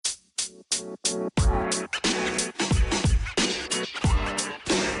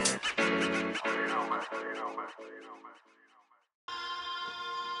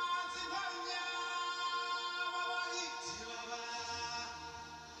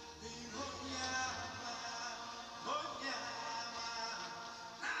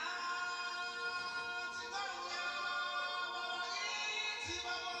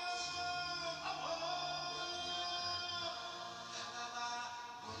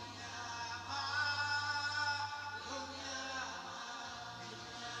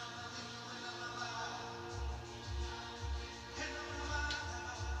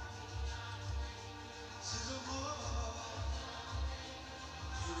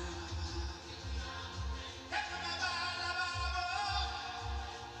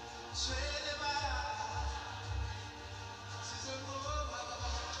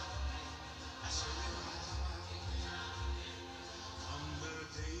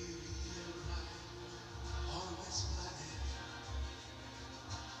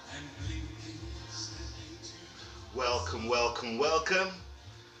Welcome, welcome, welcome.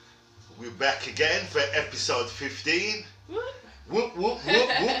 We're back again for episode 15. Whoop, whoop, whoop,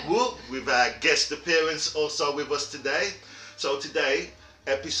 whoop, whoop. With our guest appearance also with us today. So today,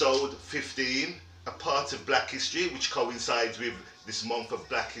 episode 15, a part of Black History, which coincides with this month of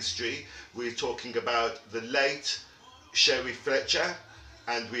Black History. We're talking about the late Sherry Fletcher,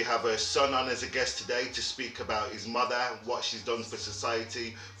 and we have her son on as a guest today to speak about his mother, what she's done for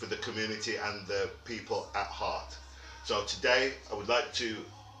society, for the community and the people at heart. So today I would like to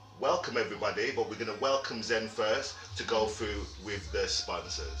welcome everybody, but we're going to welcome Zen first to go through with the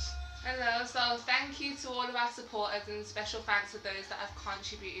sponsors. Hello, so thank you to all of our supporters and special thanks to those that have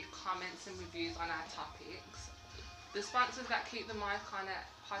contributed comments and reviews on our topics. The sponsors that keep the mic on at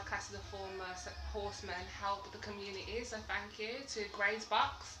Podcast of the Foremost Horsemen help the community, so thank you to Gray's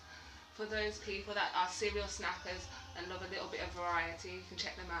Box for those people that are serial snackers and love a little bit of variety. You can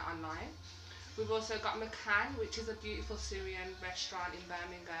check them out online. We've also got McCann, which is a beautiful Syrian restaurant in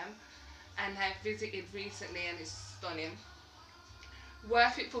Birmingham, and have visited recently and it's stunning.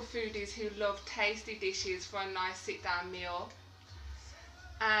 Worth it for foodies who love tasty dishes for a nice sit-down meal.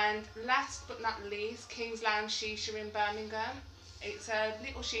 And last but not least, King's Lounge Shisha in Birmingham. It's a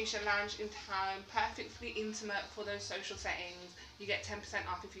little shisha lounge in town, perfectly intimate for those social settings. You get 10%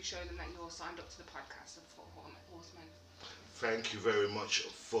 off if you show them that you're signed up to the podcast of Four Horsemen. Thank you very much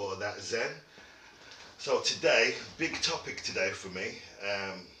for that, Zen. So today, big topic today for me,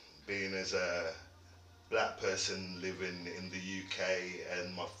 being as a black person living in the UK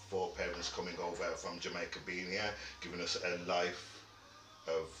and my four parents coming over from Jamaica being here, giving us a life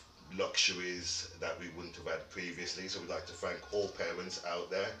of luxuries that we wouldn't have had previously. So we'd like to thank all parents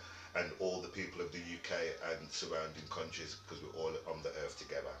out there and all the people of the UK and surrounding countries, because we're all on the earth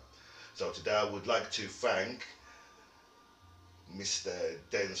together. So today I would like to thank Mr.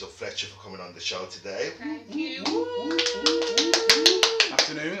 Denzel Fletcher for coming on the show today. Thank you.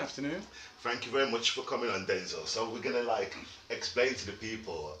 Afternoon. Thank you very much for coming on, Denzel. So we're gonna explain to the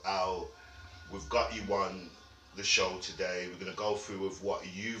people how we've got you on the show today. We're gonna go through with what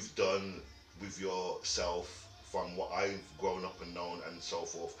you've done with yourself from what I've grown up and known and so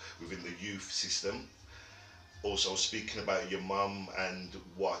forth within the youth system. Also speaking about your mum and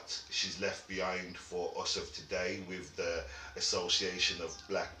what she's left behind for us of today with the Association of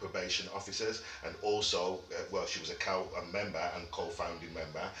Black Probation Officers, and also, she was a member and co-founding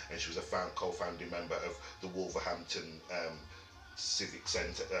member, and she was a co-founding member of the Wolverhampton Civic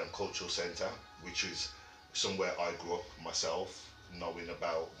Centre, Cultural Centre, which is somewhere I grew up myself, knowing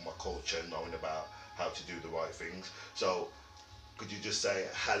about my culture, knowing about how to do the right things. So could you just say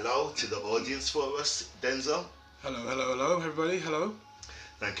hello to the audience for us, Denzel? Hello, everybody. Hello.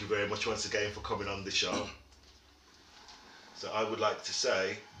 Thank you very much once again for coming on the show. So I would like to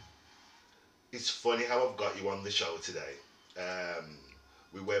say, it's funny how I've got you on the show today.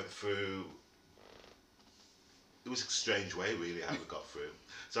 We went through, it was a strange way really how we got through.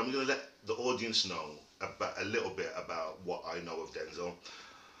 So I'm going to let the audience know about a little bit about what I know of Denzel.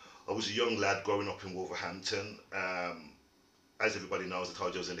 I was a young lad growing up in Wolverhampton. As everybody knows, I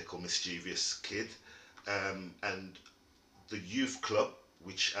told you I was a little mischievous kid. And the youth club,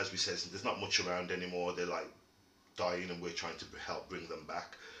 which, as we said, there's not much around anymore. They're dying, and we're trying to help bring them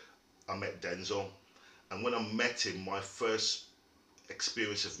back. I met Denzel, and when I met him, my first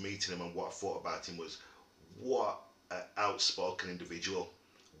experience of meeting him and what I thought about him was, what an outspoken individual,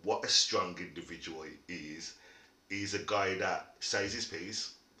 what a strong individual he is. He's a guy that says his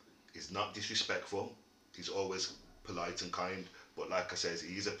piece. He's not disrespectful. He's always polite and kind. But like I said,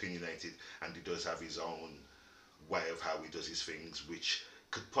 he is opinionated, and he does have his own way of how he does his things, which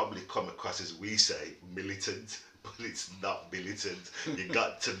could probably come across, as we say, militant, but it's not militant. You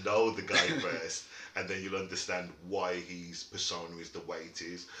got to know the guy first, and then you'll understand why his persona is the way it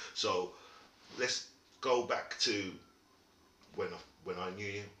is. So let's go back to when I knew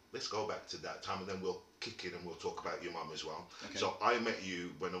you. Let's go back to that time, and then we'll kick in and we'll talk about your mum as well. Okay. So I met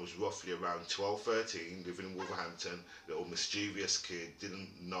you when I was roughly around 12, 13, living in Wolverhampton, little mischievous kid, didn't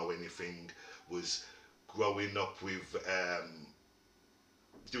know anything, was growing up with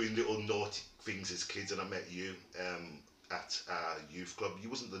doing little naughty things as kids, and I met you at our youth club. You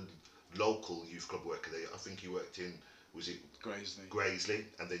wasn't the local youth club worker there. I think you worked in, was it Graiseley. Graiseley,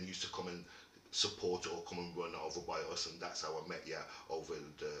 and then used to come and support or come and run over by us, and that's how I met you over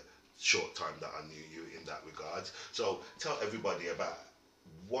the short time that I knew you in that regard. So tell everybody about,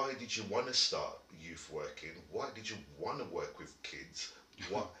 why did you want to start youth working? Why did you want to work with kids?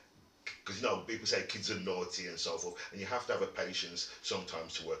 What? Because people say kids are naughty and so forth, and you have to have a patience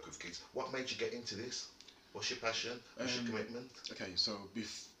sometimes to work with kids. What made you get into this? What's your passion? What's your commitment? Okay, so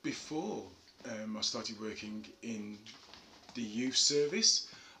before I started working in the youth service,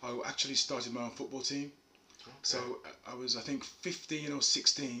 I actually started my own football team. Okay. So I was, I think, 15 or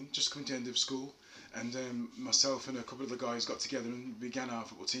 16, just coming to the end of school, and myself and a couple of the guys got together and began our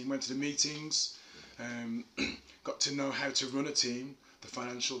football team. Went to the meetings, got to know how to run a team, the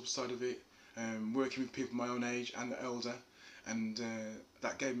financial side of it, working with people my own age and elder, and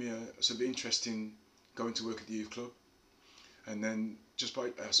that gave me a sort of interest in going to work at the youth club. And then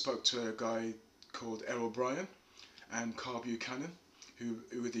I spoke to a guy called Errol Bryan and Carl Buchanan, who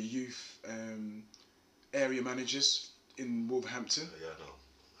were the youth area managers in Wolverhampton. Yeah,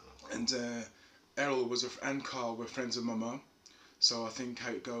 I know. And Errol and Carl were friends of my mum. So I think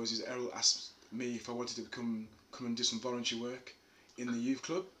how it goes is Errol asked me if I wanted to come and do some voluntary work in the youth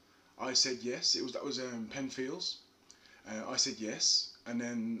club. I said yes. That was Penfields. I said yes, and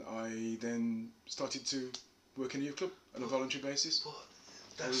then I started to work in the youth club on a voluntary basis.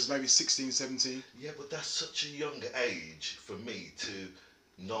 I was maybe 16, 17. Yeah, but that's such a young age for me to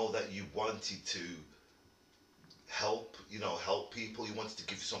know that you wanted to help people. You wanted to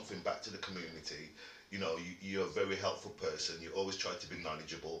give something back to the community. You're a very helpful person. You always try to be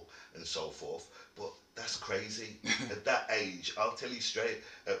knowledgeable and so forth. But that's crazy. At that age, I'll tell you straight,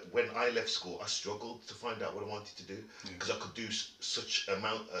 when I left school, I struggled to find out what I wanted to do, because I could do such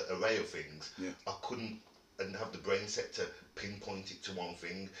array of things. Yeah. I couldn't and have the brain set to pinpoint it to one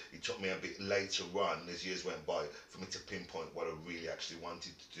thing. It took me a bit later on, as years went by, for me to pinpoint what I really actually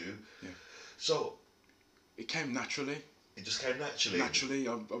wanted to do. Yeah. So it came naturally. It just came naturally. Naturally,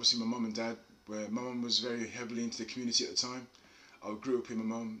 obviously my mum and dad were. My mum was very heavily into the community at the time. I grew up with my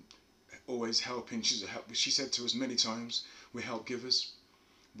mum, always helping. She said to us many times, "We're help givers.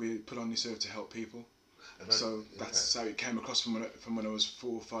 We put on this earth to help people." So that's how it came across from when I was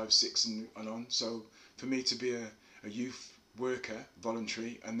 4, 5, 6 and on. So for me to be a youth worker,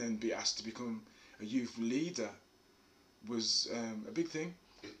 voluntary, and then be asked to become a youth leader was a big thing.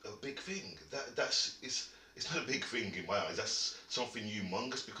 A big thing. It's not a big thing in my eyes. That's something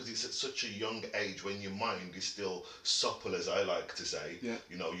humongous, because it's at such a young age when your mind is still supple, as I like to say. Yeah.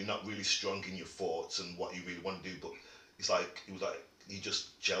 You're not really strong in your thoughts and what you really want to do, but it was like you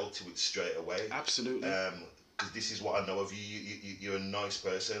just gelled to it straight away. Absolutely. Because this is what I know of you. You're a nice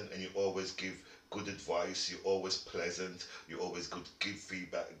person, and you always give good advice. You're always pleasant. You always give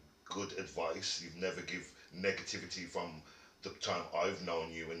feedback, good advice. You've never give negativity from the time I've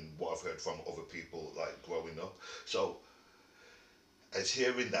known you and what I've heard from other people, like growing up. So as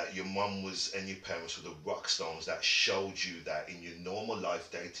hearing that your mum and your parents were the rock stones that showed you that in your normal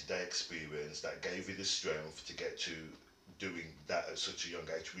life, day-to-day experience, that gave you the strength to get to doing that at such a young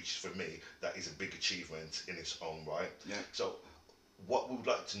age, which for me, that is a big achievement in its own right. Yeah. So what we would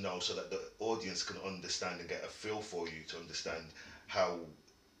like to know, so that the audience can understand and get a feel for you, to understand how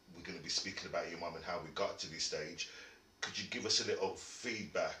we're going to be speaking about your mum and how we got to this stage, could you give us a little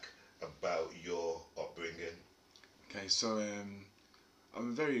feedback about your upbringing? Okay, so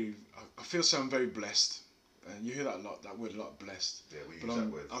I'm very blessed. You hear that a lot, that word a lot, blessed. Yeah, we use but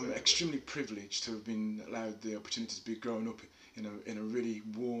that word. I'm extremely privileged to have been allowed the opportunity to be growing up in a really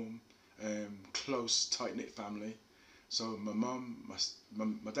warm, close, tight-knit family. So my mum,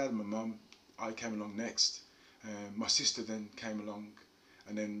 my dad and my mum, I came along next. My sister then came along,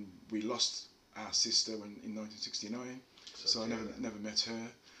 and then we lost our sister in 1969. So I never met her.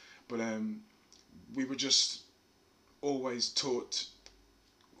 But we were just always taught,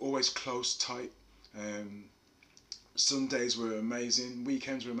 always close, tight. Sundays were amazing,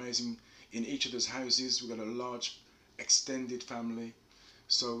 weekends were amazing. In each other's houses, we got a large extended family.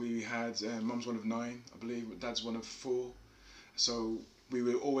 So we had, mum's one of 9, I believe, dad's one of 4. So we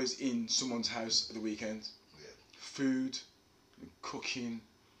were always in someone's house at the weekend. Yeah. Food, cooking,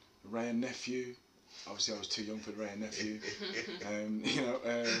 Ray and Nephew. Obviously, I was too young for Ray and Nephew.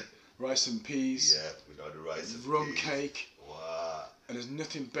 Rice and peas. Yeah, we know the rice and rum peas. cake. Wow. And there's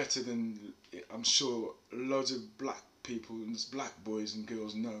nothing better than, I'm sure loads of black people and black boys and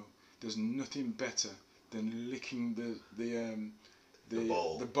girls know, there's nothing better than licking the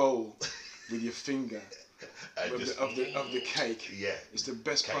bowl with your finger And of the cake. Yeah. It's the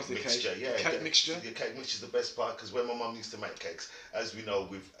best part of the mixture, cake. yeah. Cake mixture. The cake mixture is the best part, because when my mum used to make cakes, as we know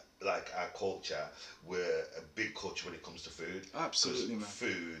with like our culture, we're a big culture when it comes to food. Absolutely, man.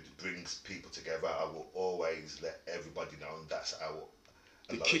 Food brings people together. I will always let everybody know, and that's our.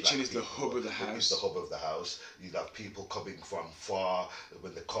 The kitchen is the hub of the house. It's the hub of the house. You have people coming from far.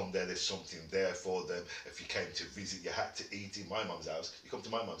 When they come there, there's something there for them. If you came to visit, you had to eat in my mum's house. You come to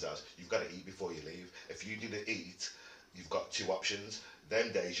my mum's house, you've got to eat before you leave. If you didn't eat, you've got two options.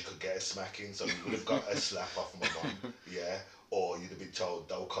 Them days you could get a smacking, so you would have got a slap off my mum, yeah, or you'd have been told,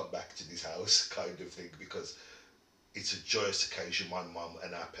 don't come back to this house, kind of thing, because it's a joyous occasion my mum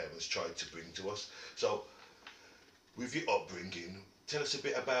and our parents tried to bring to us. So, with your upbringing, tell us a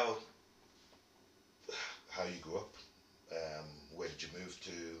bit about how you grew up. Where did you move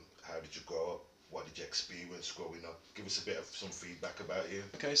to? How did you grow up? What did you experience growing up? Give us a bit of some feedback about you.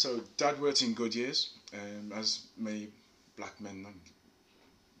 Okay, so Dad worked in Goodyear's, as many black men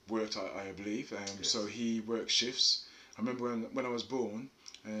worked, I believe. Yes. So he worked shifts. I remember when I was born,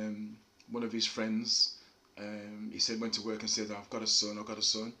 one of his friends, he went to work and said, I've got a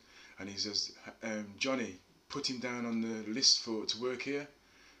son. And he says, Johnny, put him down on the list to work here.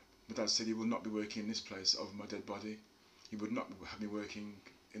 My dad said he will not be working in this place over my dead body. He would not have me working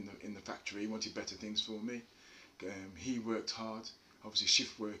in the factory. He wanted better things for me. He worked hard. Obviously,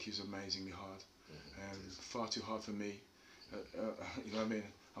 shift work is amazingly hard. Far too hard for me. You know what I mean?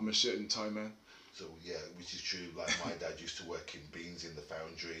 I'm a shirt and tie man. So yeah, which is true. Like my dad used to work in beans in the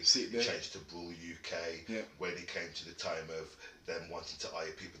foundry. See He there? changed to Brule UK. Yeah. When it came to the time of them wanting to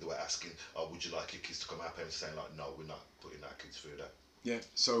hire people, they were asking, "Oh, would you like your kids to come?" Our parents saying like, "No, we're not putting our kids through that." Yeah.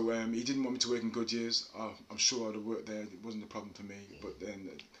 So he didn't want me to work in Goodyear's. I'm sure I'd have worked there. It wasn't a problem for me. But then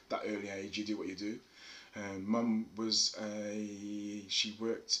at that early age, you do what you do. Mum was she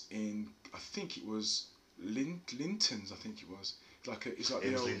worked in, I think it was Linton's. I think it was. It's like It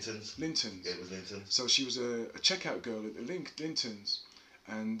the was old Linton's. Linton's. Yeah, it was Linton's. So she was a checkout girl at the Linton's,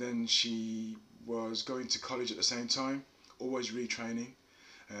 and then she was going to college at the same time, always retraining,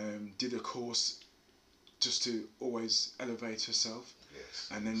 did a course just to always elevate herself, Yes.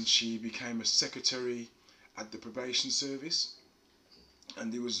 and then she became a secretary at the probation service,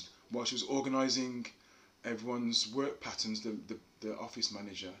 and while she was organising everyone's work patterns, the office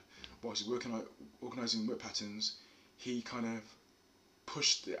manager, while she was organising work patterns, he kind of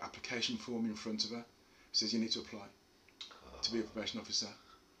pushed the application form in front of her, says you need to apply to be a probation officer.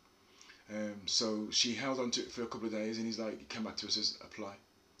 So she held on to it for a couple of days, and he came back to her and says apply.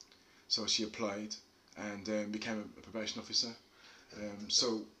 So she applied and became a probation officer.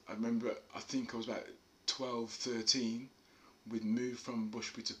 So I remember, I think I was about 12, 13, we'd moved from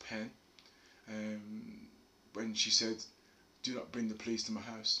Bushbury to Penn, when she said, do not bring the police to my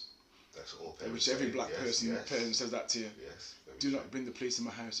house. That's all parents Which every say. black Yes, parent says that to you. Yes. very Do true. not bring the police to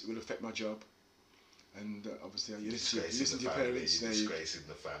my house, it will affect my job. And obviously you Disgracing listen to the your family, parents. disgracing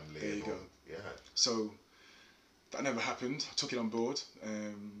the family. there you and go. all. Yeah. So that never happened. I took it on board.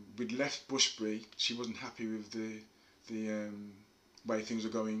 We'd left Bushbury. She wasn't happy with the way things were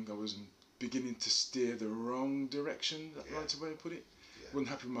going. I was beginning to steer the wrong direction, that's the right way to put it. Yeah. Wasn't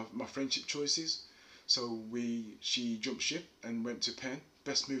happy with my friendship choices. So she jumped ship and went to Penn.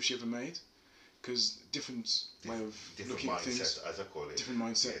 Best move she ever made, because different way of Different looking at mindset, things. as I call it. Different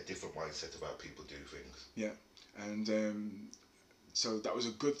mindset. Yeah, different mindset about people do things. Yeah, and so that was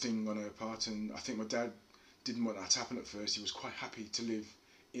a good thing on her part, and I think my dad didn't want that to happen at first. He was quite happy to live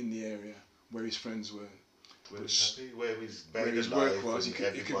in the area where his friends were. Where was happy? Where his Where better his life work was, and he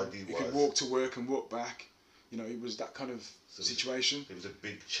everybody was. could walk to work and walk back. You know, it was that kind of So situation. It was a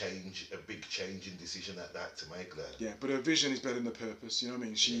big change in decision at that to make there. Yeah, but her vision is better than the purpose. You know what I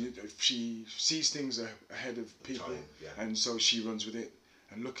mean? She sees things ahead of people, Time, yeah. and so she runs with it.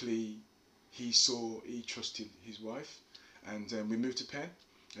 And luckily, he trusted his wife, and we moved to Penn,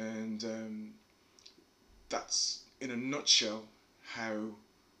 and that's in a nutshell how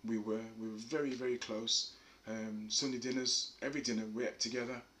we were. We were very, very close. Sunday dinners, every dinner we ate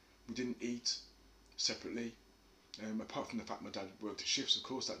together. We didn't eat separately. Apart from the fact my dad worked shifts, of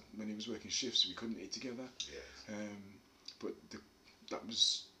course, that when he was working shifts we couldn't eat together. Yes. But that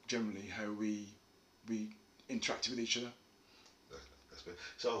was generally how we interacted with each other.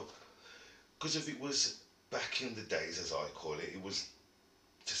 So, because if it was back in the days, as I call it, it was,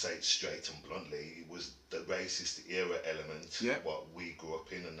 to say it straight and bluntly, it was the racist era element, Yeah. what we grew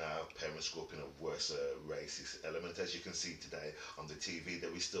up in, and our parents grew up in a worse racist element. As you can see today on the TV,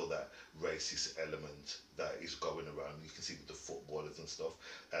 there is still that racist element that is going around. You can see with the footballers and stuff.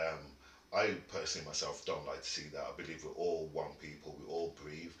 I personally myself don't like to see that. I believe we're all one people, we all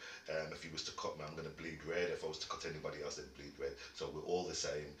breathe. If you was to cut me, I'm going to bleed red. If I was to cut anybody else, they'd bleed red. So we're all the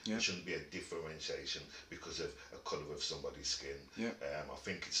same. Yeah. There shouldn't be a differentiation because of a colour of somebody's skin. Yeah. I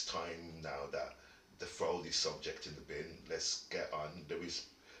think it's time now that they throw this subject in the bin. Let's get on. There is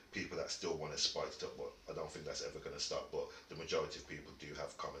people that still want to spice it up, but I don't think that's ever going to stop. But the majority of people do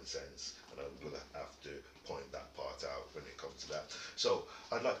have common sense, and I will have to point that part out when it comes to that. So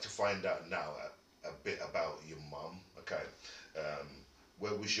I'd like to find out now a bit about your mum. Okay,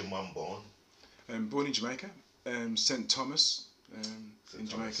 where was your mum born? Born in Jamaica, St Thomas, in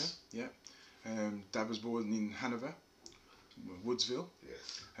Jamaica. Thomas. Yeah. Dad was born in Hanover, Woodsville.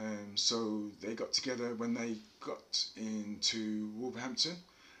 Yes. So they got together when they got into Wolverhampton.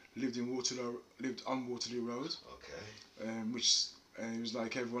 Lived on Waterloo Road. Okay. Which it was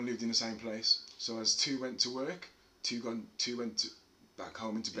like everyone lived in the same place. So as two went to work, two went back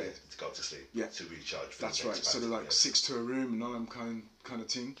home into bed. Yeah, to go to sleep. Yeah. To recharge. For That's the right. next So they're pattern, like yes. 6 to a room and all them kind of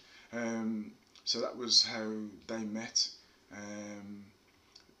thing. So that was how they met.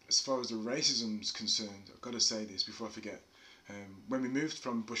 As far as the racism's concerned, I've got to say this before I forget. When we moved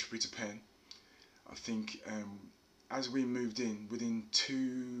from Bushbury to Penn, I think as we moved in,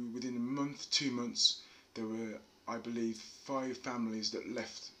 within a month, 2 months, there were, I believe, 5 families that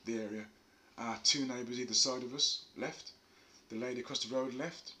left the area. Our 2 neighbours either side of us left. The lady across the road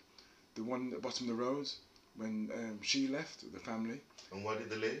left. The one at the bottom of the road, when she left, the family. And where did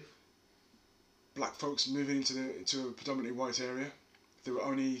they live? Black folks moving into a predominantly white area. There were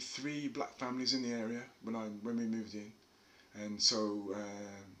only 3 black families in the area when we moved in, and so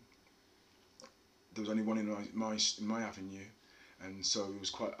there was only one in my avenue, and so it was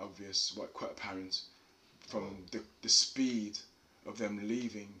quite obvious, quite apparent, from the speed of them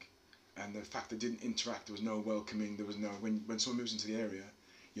leaving, and the fact they didn't interact. There was no welcoming. There was no when someone moves into the area,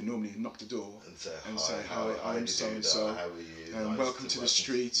 you normally knock the door and say hi, I'm so and so, how are you? and Nice welcome to the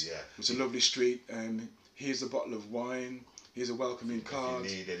street. Yeah. It's a lovely street. Here's a bottle of wine. Here's a welcoming card.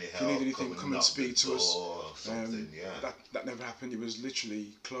 If you need any If help, you need anything, come and knock speak the to us. door or something, yeah. That never happened. It was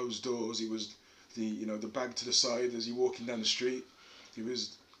literally closed doors. It was the bag to the side as you're walking down the street. It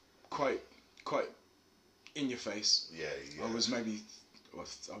was quite in your face. Yeah. I was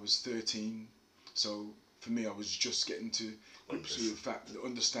I was 13, so for me I was just getting to grips with the fact that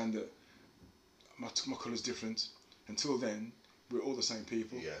understand that my colour's different. Until then, we're all the same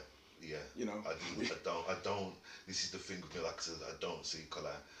people. Yeah. You know. I don't. This is the thing with me. Like I said, I don't see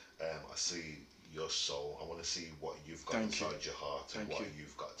colour. I see your soul. I want to see what you've got inside your heart and what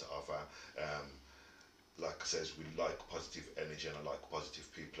you've got to offer. Like I says, we like positive energy, and I like positive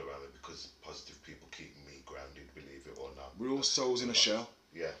people around me because positive people keep me grounded. Believe it or not. We're all souls in a shell.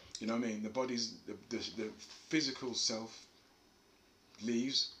 Yeah. You know what I mean? The body's the physical self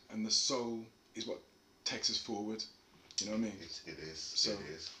leaves, and the soul is what takes us forward. You know what I mean? It is. So, it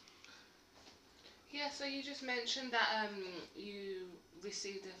is. Yeah, so you just mentioned that you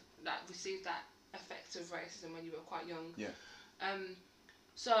received that effect of racism when you were quite young. Yeah.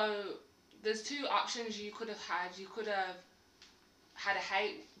 So there's 2 options you could have had. You could have had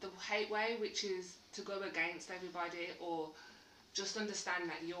the hate way, which is to go against everybody, or just understand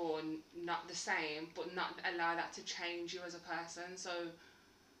that you're not the same, but not allow that to change you as a person. So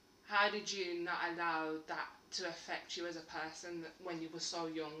how did you not allow that to affect you as a person when you were so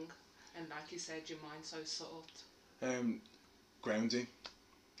young? And like you said, your mind's so soft. Grounding.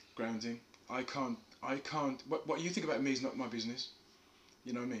 I can't. What you think about me is not my business.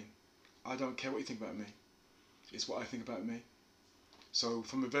 You know what I mean? I don't care what you think about me. It's what I think about me. So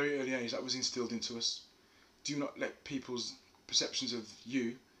from a very early age, that was instilled into us. Do not let people's perceptions of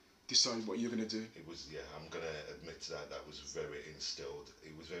you decide what you're going to do. It was, yeah, I'm going to admit to that. That was very instilled.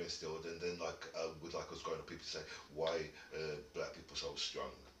 It was very instilled. And then, like I was growing up, people say, why black people so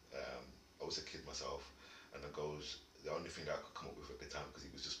strong? I was a kid myself, and it goes, the only thing I could come up with at the time, because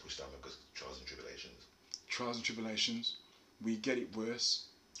it was just pushed down because trials and tribulations. Trials and tribulations. We get it worse.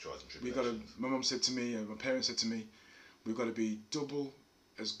 Trials and tribulations. My mum said to me, and my parents said to me, we've got to be double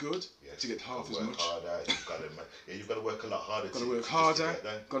as good to get half as much. Harder. You've got to work a lot harder. Got to work harder.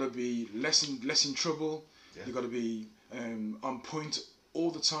 Got to be less in trouble. Yeah. You've got to be on point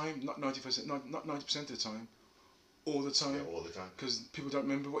all the time. Not 90%. Not 90% of the time. All the time. Yeah, all the time. Because people don't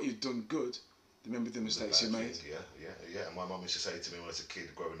remember what you've done good. Remember the mistakes you bad made. thing, yeah. And my mum used to say to me when I was a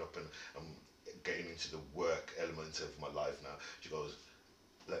kid growing up and getting into the work element of my life now, she goes,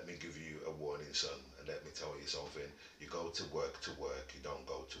 let me give you a warning, son, and let me tell you something. You go to work, you don't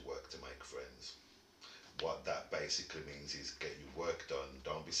go to work to make friends. What that basically means is get your work done.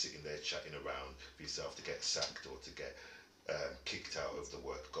 Don't be sitting there chatting around for yourself to get sacked or to get kicked out of the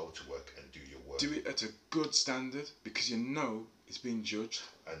work. Go to work and do your work. Do it at a good standard because you know it's being judged.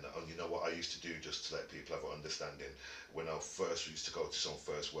 And you know what I used to do, just to let people have an understanding, when I first used to go to some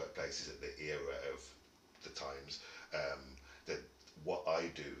first workplaces at the era of the times, that what I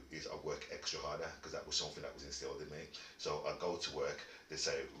do is I work extra harder because that was something that was instilled in me. So I go to work, they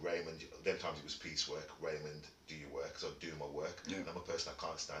say, Raymond, them times it was piecework, Raymond, do your work. So I do my work. Yeah. And I'm a person that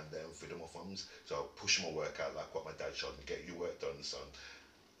can't stand there and fiddle my thumbs. So I push my work out like what my dad showed me, get your work done, son.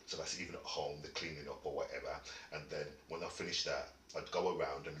 So that's even at home, the cleaning up or whatever. And then when I finished that, I'd go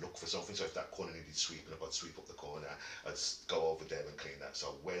around and look for something. So if that corner needed sweeping up, I'd sweep up the corner. I'd go over there and clean that.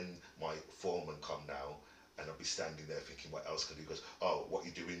 So when my foreman come now, and I'll be standing there thinking, what else can I do? He goes, oh, what are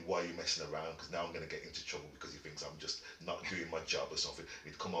you doing? Why are you messing around? Because now I'm going to get into trouble because he thinks I'm just not doing my job or something.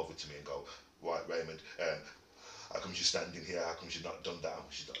 He'd come over to me and go, right, Raymond, how come you're standing here? How come you've not done that?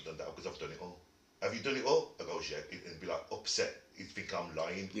 She's not done that because I've done it all. Have you done it all? I goes, yeah. He'd be like upset. He'd think I'm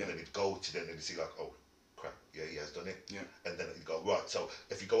lying. Yeah. And then he'd go to them and he'd see like, oh, crap, yeah, he has done it. Yeah. And then he'd go, right, so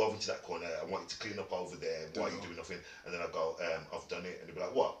if you go over to that corner, I want you to clean up over there. Why are you doing nothing? And then I go, I've done it. And he'd be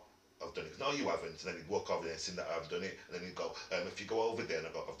like, what? I've done it. No, you haven't. And then he'd walk over there and see that I've done it. And then he'd go, if you go over there, and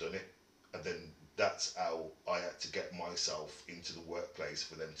I go, I've done it. And then that's how I had to get myself into the workplace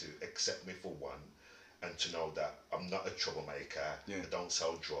for them to accept me for one, and to know that I'm not a troublemaker. Yeah. I don't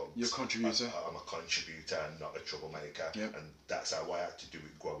sell drugs. You're a contributor. I'm a contributor and not a troublemaker. Yeah. And that's how I had to do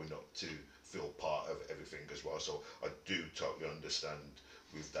it growing up, to feel part of everything as well. So I do totally understand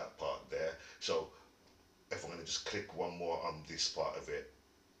with that part there. So if I'm going to just click one more on this part of it,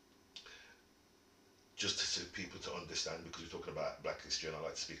 just to people to understand, because we're talking about Black history and I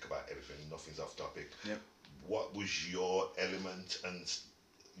like to speak about everything, nothing's off topic. Yep. What was your element and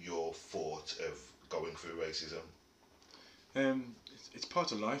your thought of going through racism? It's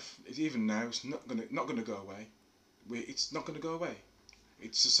part of life. Even now, it's not gonna go away. It's not gonna go away.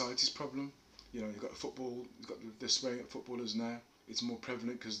 It's society's problem. You know, you've got football. You've got the swearing at footballers now. It's more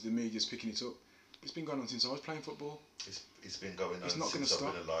prevalent because the media's picking it up. It's been going on since I was playing football. It's been going on It's not since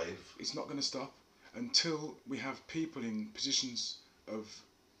gonna I've stop. been alive. It's not gonna stop until we have people in positions of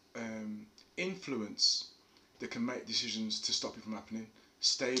influence that can make decisions to stop it from happening.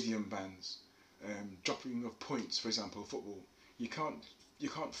 Stadium bans, dropping of points, for example, football. You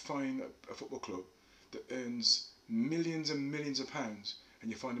can't find a football club that earns millions and millions of pounds and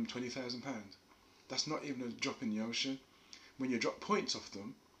you find them £20,000. That's not even a drop in the ocean. When you drop points off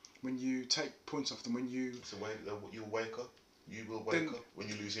them, when you take points off them, when you... So you'll wake up. You will wake up when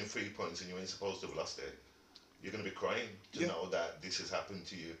you're losing 3 points and you ain't supposed to have lost it. You're going to be crying to know that this has happened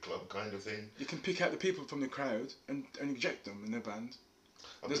to your club, kind of thing. You can pick out the people from the crowd and eject them and they're banned.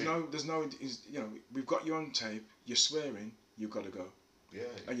 There's no, you know, we've got you on tape, you're swearing, you've got to go. Yeah.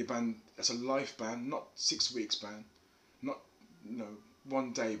 And you're banned, that's a life ban, not 6 weeks ban, not,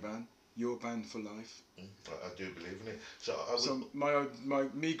 1 day ban, you're banned for life. I do believe in it. So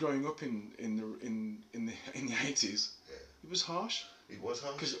me growing up in the 80s, it was harsh. It was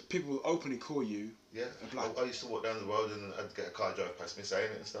harsh. Because people will openly call you a black. I used to walk down the road and I'd get a car drive past me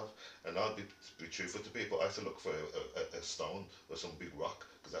saying it and stuff, and I'd be truthful to people. I had to look for a stone or some big rock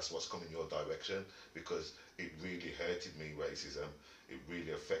because that's what's coming your direction, because it really hurted me, racism. It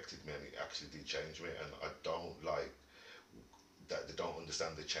really affected me and it actually did change me, and I don't like that they don't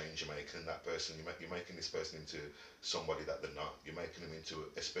understand the change you're making in that person. You're making this person into somebody that they're not. You're making them into,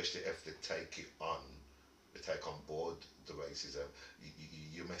 especially if they take on board the racism.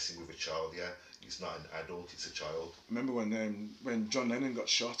 You're messing with a child, yeah. It's not an adult, it's a child. I remember when John Lennon got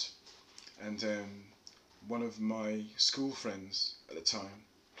shot, and one of my school friends at the time,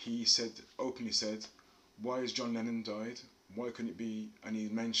 he openly said, "Why has John Lennon died? Why couldn't it be?" And he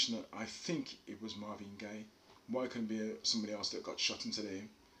mentioned that I think it was Marvin Gaye. Why couldn't it be somebody else that got shot instead of him?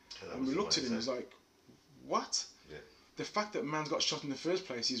 And we looked at him and was like, what? Yeah. The fact that man's got shot in the first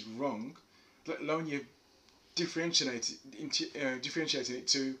place is wrong, let alone you differentiating it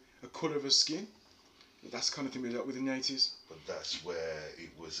to a colour of his skin. That's the kind of thing we dealt with in the 80s. But that's where it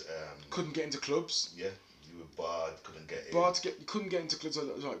was... couldn't get into clubs. Yeah, you were barred, couldn't get in. You couldn't get into clubs.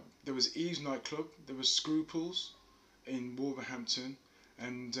 Like, there was Eve's nightclub, there was Scruples in Wolverhampton,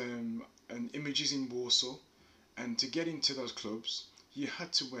 and Images in Warsaw. And to get into those clubs, you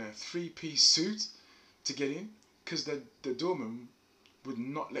had to wear a 3-piece suit to get in, because the doorman would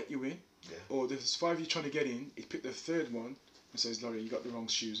not let you in. Yeah. or there's 5 of you trying to get in, he picked the third one and says, Laurie, you got the wrong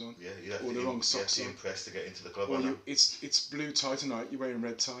shoes on. Yeah, you have or to, the wrong you have socks to on. impress to get into the club. Or it's blue tie tonight, you're wearing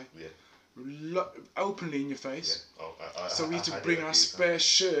red tie. Yeah. Openly in your face. Yeah. Oh, So we had to bring a spare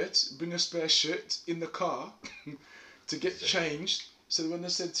shirt in the car to get changed. So when they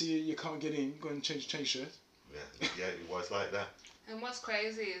said to you, you can't get in, go and change shirt. Yeah, it was like that. And what's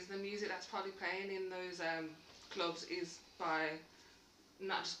crazy is the music that's probably playing in those clubs is by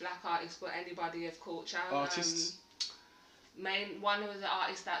not just black artists, but anybody of culture. Artists. One of the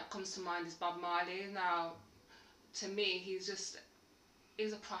artists that comes to mind is Bob Marley. Now, to me, he's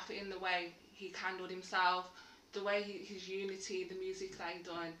a prophet in the way he handled himself, the way his unity, the music that he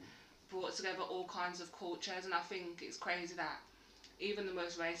done, brought together all kinds of cultures. And I think it's crazy that even the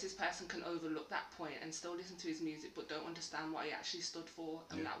most racist person can overlook that point and still listen to his music but don't understand what he actually stood for,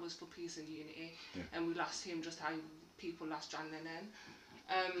 and that was for peace and unity. And we lost him just how people lost John Lennon.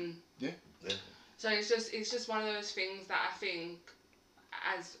 So it's just one of those things that I think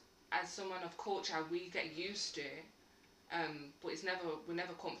as someone of culture we get used to, but we're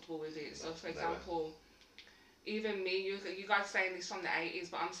never comfortable with it. So for example, even me, you guys saying this from the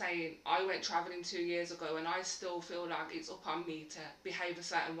 80s, but I'm saying I went travelling 2 years ago and I still feel like it's up on me to behave a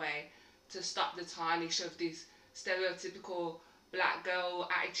certain way, to stop the tarnish of this stereotypical black girl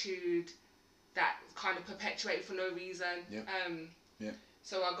attitude that kind of perpetuated for no reason.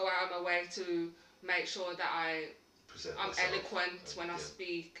 So I go out of my way to make sure that I'm eloquent when I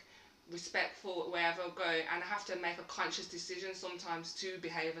speak, respectful wherever I go, and I have to make a conscious decision sometimes to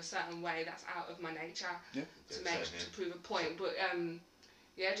behave a certain way that's out of my nature to prove a point. But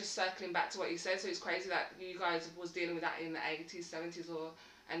just circling back to what you said, so it's crazy that you guys was dealing with that in the 80s, 70s,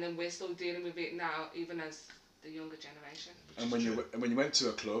 and then we're still dealing with it now, even as the younger generation. And when you went to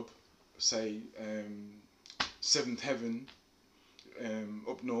a club, say Seventh Heaven,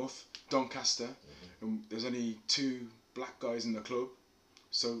 up north, Doncaster, and there's only 2 black guys in the club,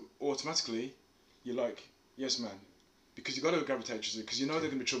 so automatically you're like, yes man, because you got to gravitate to it, because you know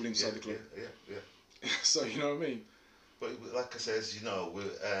there's going to be trouble inside the club. So you know what I mean. But like I says, you know,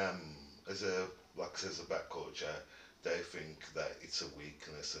 as a black culture, they think that it's a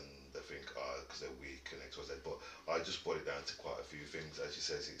weakness, and they think, because they're weak and X, Y, Z. But I just boiled it down to quite a few things. As you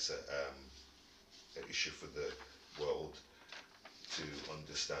says, it's an issue for the world to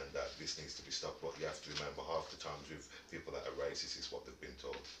understand that this needs to be stopped. But you have to remember, half the times with people that are racist is what they've been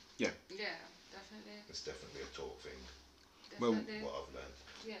told. Yeah, definitely. It's definitely a talk thing. Definitely. What I've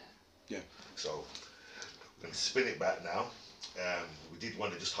learned. Yeah. So, I'm going to spin it back now. We did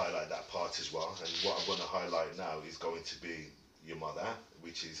want to just highlight that part as well, and what I'm going to highlight now is going to be your mother,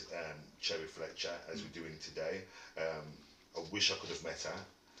 which is Cherry Fletcher, as we're doing today. I wish I could have met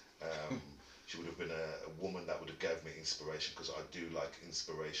her. She would have been a woman that would have gave me inspiration, because I do like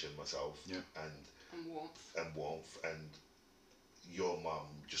inspiration myself. And warmth. And your mum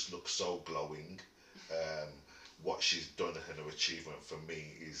just looks so glowing. What she's done and her achievement for me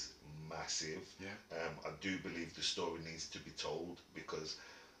is massive. I do believe the story needs to be told, because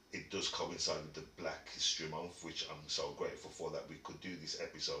it does coincide with the Black History Month, which I'm so grateful for that we could do this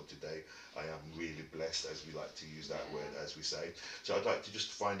episode today. I am really blessed, as we like to use that word, as we say. So I'd like to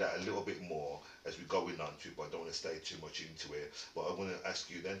just find out a little bit more as we go in on to it, but I don't want to stay too much into it. But I want to ask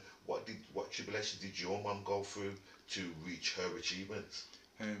you then, what tribulation did your mum go through to reach her achievements?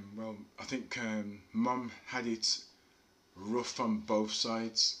 Well, I think Mum had it rough on both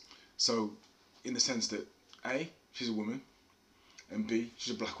sides. So, in the sense that A, she's a woman, and B,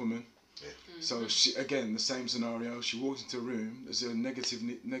 she's a black woman. So she, again, the same scenario. She walks into a room, there's a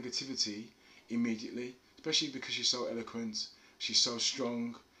negativity immediately, especially because she's so eloquent, she's so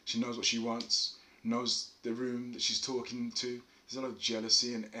strong, she knows what she wants, knows the room that she's talking to. There's a lot of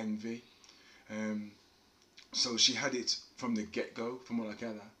jealousy and envy. So she had it from the get-go, from what I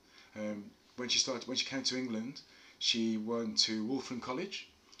gather. When she came to England, she went to Wolfram College,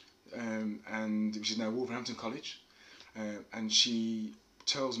 and which is now Wolverhampton College. And she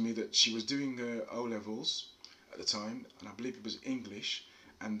tells me that she was doing her O-levels at the time, and I believe it was English,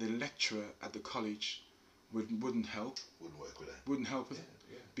 and the lecturer at the college wouldn't help. Wouldn't help with it.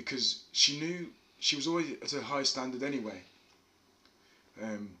 Because she knew she was already at a high standard anyway.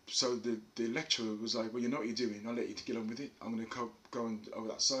 So the lecturer was like, well, you know what you're doing, I'll let you get on with it. I'm going to go on over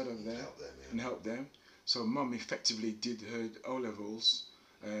that side over there and help them. So Mum effectively did her O-levels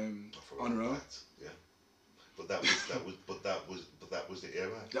on her own. But that was the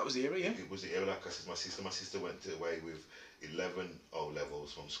era. That was the era, yeah. It was the era. Like I said, my sister went away with 11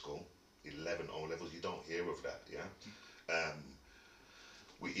 O-levels from school. 11 O-levels. You don't hear of that, yeah.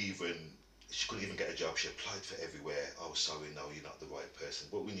 We even she couldn't even get a job. She applied for everywhere. Oh, sorry, no, you're not the right person.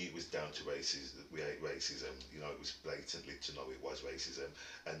 But we knew it was down to racism. We hate racism. You know, it was blatantly to know it was racism.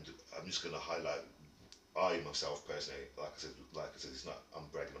 And I'm just going to highlight. I myself personally, like I said, it's not. I'm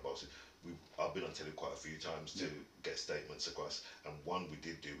bragging about it. I've been on telly quite a few times to get statements across, and one we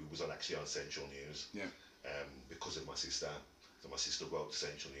did do. We was on actually on Central News. Yeah. Because of my sister. So my sister wrote to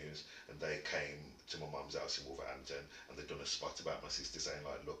Central News, and they came to my mum's house in Wolverhampton, and they'd done a spot about my sister saying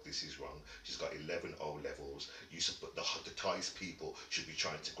like, look, this is wrong. She's got 11 O levels. The tightest people should be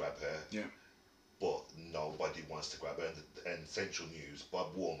trying to grab her. Yeah. But nobody wants to grab her. And Central News,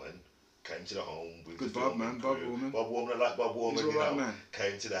 Bob Warman came to the home with Good the Bob, filming man. Bob crew. Warman. Bob Warman, I like Bob Warman, He's you all right, know. man.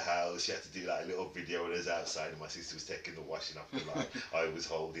 Came to the house. She had to do like a little video when I was outside, and my sister was taking the washing up, and like I was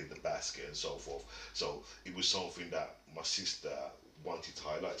holding the basket and so forth. So it was something that my sister wanted to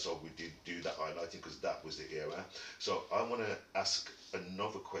highlight. So we did do that highlighting because that was the era. So I want to ask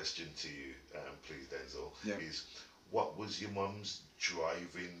another question to you, please, Denzel. Yeah. Is what was your mum's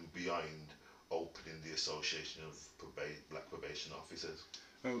driving behind opening the Association of Black Probation Officers?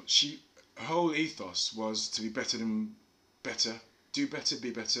 Well, her whole ethos was to be better than better, do better,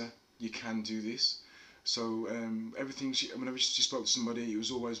 be better. You can do this. So everything whenever she spoke to somebody, it was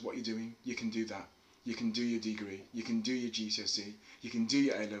always, what you're doing, you can do that. You can do your degree, you can do your GCSE, you can do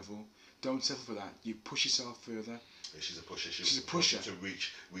your A level. Don't settle for that. You push yourself further. Yeah, she's a pusher. She's a pusher. To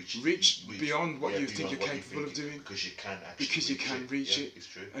reach beyond what you think you're capable of doing. Because you can actually. Because you can reach it. It's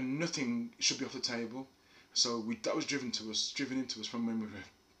true. And nothing should be off the table. So that was driven into us from when we were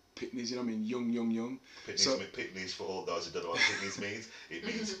pitneys, you know what I mean, young. Pitneys, for all those who don't know what pitneys means, it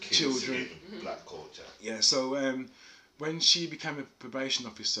means kids Children. in black culture. Yeah, so when she became a probation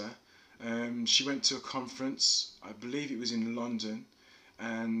officer, she went to a conference, I believe it was in London,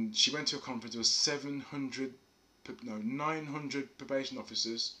 and she went to a conference. There was 900 probation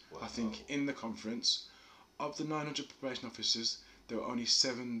officers, Wow. I think, in the conference. Of the 900 probation officers, there were only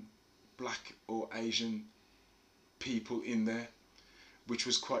 7 black or Asian people in there, which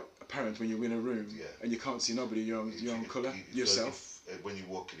was quite apparent when you're in a room and you can't see nobody, your own colour, yourself. When you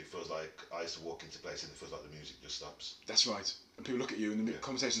walk in, it feels like I used to walk into places and it feels like the music just stops. That's right. And people look at you and the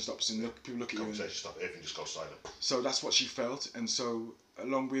conversation stops and people look at you. Conversation stops, everything just goes silent. So that's what she felt, and so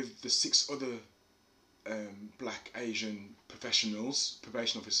along with the 6 other black Asian professionals,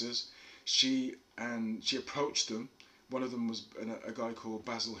 probation officers, she approached them. One of them was a guy called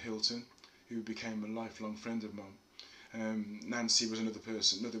Basil Hilton, who became a lifelong friend of mine. Nancy was another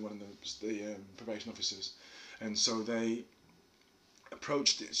one of the probation officers, and so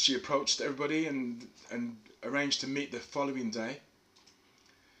she approached everybody and arranged to meet the following day.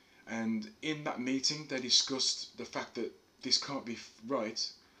 And in that meeting, they discussed the fact that this can't be right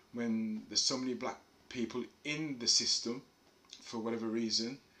when there's so many black people in the system for whatever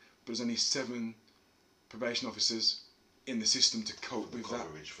reason, but there's only 7 probation officers in the system to cope with that.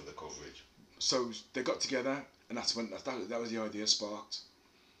 For the coverage. So they got together, and that's when that was the idea sparked.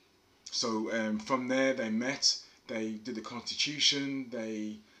 So from there they met, they did the constitution,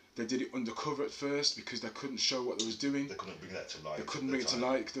 they did it undercover at first because they couldn't show what they was doing. They couldn't bring that to light. They couldn't bring it to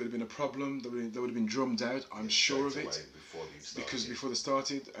light. There would have been a problem. They would have been drummed out. I'm sure of it. Before they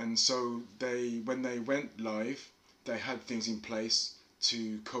started, and so when they went live, they had things in place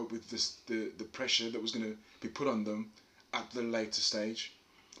to cope with the pressure that was going to be put on them at the later stage,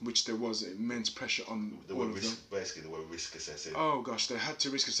 which there was immense pressure on all of them. Basically, they were risk assessing. Oh gosh, they had to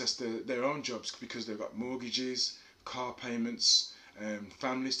risk assess their own jobs because they've got mortgages, car payments,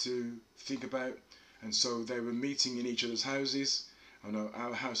 families to think about, and so they were meeting in each other's houses. I know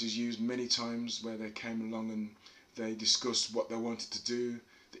our house is used many times where they came along and they discussed what they wanted to do,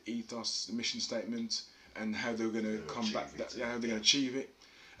 the ethos, the mission statement, and how they were going to combat that, how they're going to achieve it.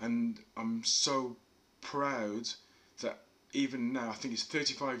 And I'm so proud that even now, I think it's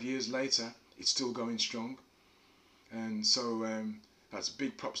 35 years later, it's still going strong. And so that's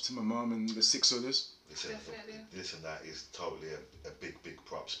big props to my mum and the 6 others. Listen, that is totally a big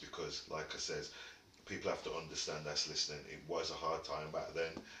props, because like I said, people have to understand that's listening. It was a hard time back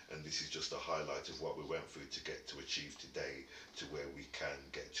then, and this is just a highlight of what we went through to get to achieve today, to where we can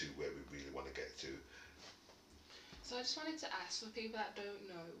get to, where we really want to get to. So I just wanted to ask, for people that don't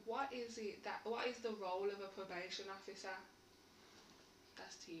know, what is the role of a probation officer?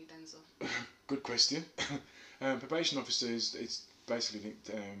 That's to you, Denzel. Good question. Probation officer it's basically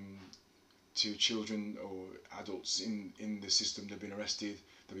linked to children or adults in the system. They've been arrested,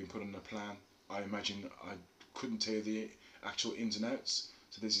 they've been put on a plan. I imagine I couldn't tell you the actual ins and outs,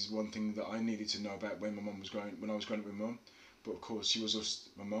 so this is one thing that I needed to know about when I was growing up with mum. But of course, she was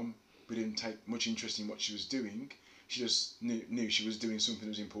just my mum. We didn't take much interest in what she was doing. She just knew she was doing something that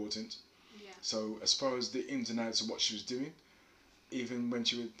was important. So as far as the ins and outs of what she was doing, even when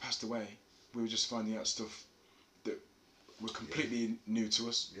she had passed away, we were just finding out stuff that were completely new to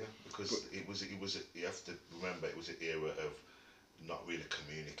us. Yeah, because it was you have to remember it was an era of not really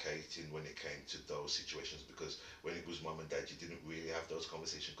communicating when it came to those situations, because when it was mum and dad you didn't really have those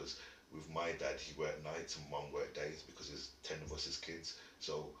conversations, because with my dad he worked nights and mum worked days because there's 10 of us as kids.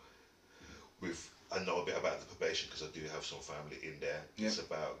 So with I know a bit about the probation because I do have some family in there. Yeah. It's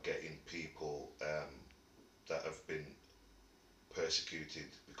about getting people that have been persecuted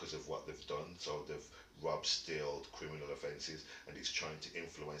because of what they've done. So they've robbed, stealed, criminal offences, and it's trying to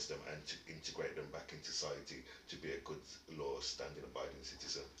influence them and to integrate them back into society to be a good law standing abiding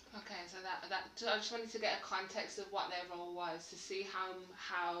citizen. Okay, so that I just wanted to get a context of what their role was to see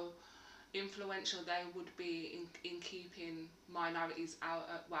how influential they would be in keeping minorities out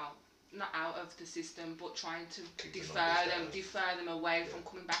of, well, not out of the system, but trying to defer them away from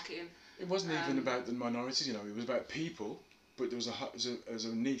coming back in. It wasn't even about the minorities, you know. It was about people, but there was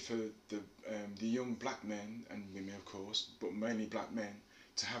a need for the young black men and women, of course, but mainly black men,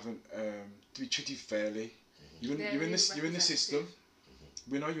 to have to be treated fairly. You're in the system.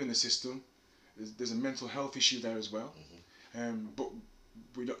 We know you're in the system. There's a mental health issue there as well, but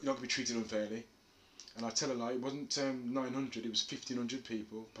you're not going to be treated unfairly. And I tell a lie, it wasn't 900, it was 1,500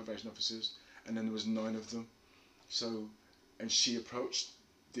 people, probation officers, and then there was 9 of them. So, and she approached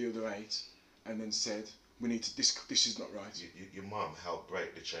the other 8 and then said, we need to, this is not right. Your mum helped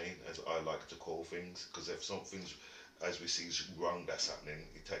break the chain, as I like to call things, because if something's, as we see, is wrong that's happening,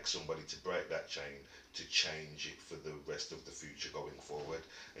 it takes somebody to break that chain to change it for the rest of the future going forward.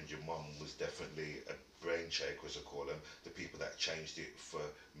 And your mum was definitely a brain shaker, as I call them, the people that changed it for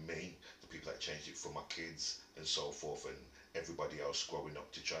me, the people that changed it for my kids and so forth, and everybody else growing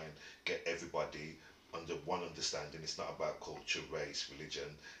up, to try and get everybody under one understanding. It's not about culture, race, religion.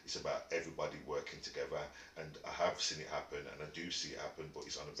 It's about everybody working together. And I have seen it happen, and I do see it happen, but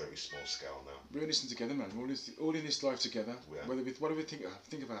it's on a very small scale now. We're in this together, man. We're all in this life together. Yeah. Whatever we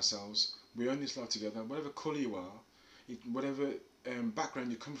think of ourselves, we own this life together. Whatever colour you are, whatever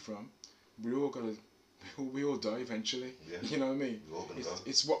background you come from, we all die eventually. Yeah. You know what I mean? We're all gonna go.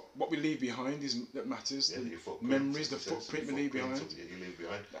 It's what we leave behind that matters. Yeah, the memories, the footprint we leave behind. You leave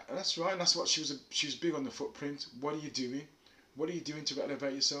behind. That's right, and that's what she was big on, the footprint. What are you doing? What are you doing to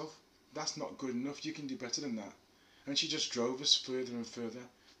elevate yourself? That's not good enough. You can do better than that. And she just drove us further and further.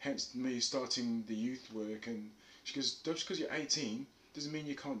 Hence me starting the youth work. And she goes, just because you're 18 doesn't mean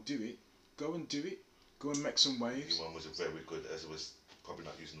you can't do it. Go and do it. Go and make some waves. Your mum was a very good, as it was probably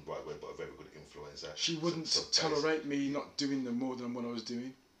not using the right word, but a very good influencer. She wouldn't tolerate me not doing more than what I was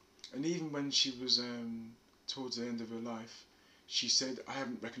doing. And even when she was towards the end of her life, she said, I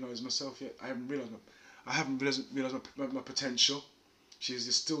haven't recognised myself yet. I haven't realised my potential. She says,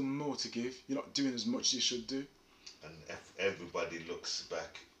 there's still more to give. You're not doing as much as you should do. And if everybody looks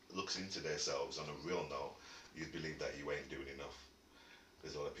into themselves on a real note, you'd believe that you ain't doing enough.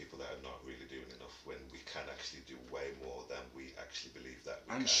 There's a lot of people that are not really doing enough, when we can actually do way more than we actually believe that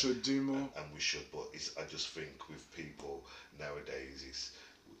we can. And should do more. And we should, but I just think with people nowadays,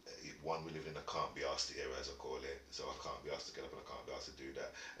 one, we live in a can't be asked era, as I call it. So I can't be asked to get up and I can't be asked to do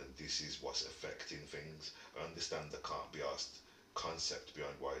that. And this is what's affecting things. I understand the can't be asked concept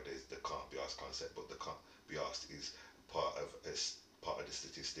behind why there's the can't be asked concept, but the can't be asked is part of the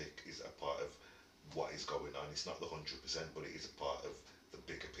statistic, is a part of what is going on. It's not the 100%, but it is a part of the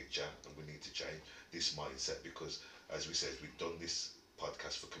bigger picture, and we need to change this mindset, because as we said, we've done this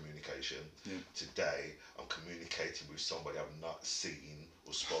podcast for communication. Today I'm communicating with somebody I've not seen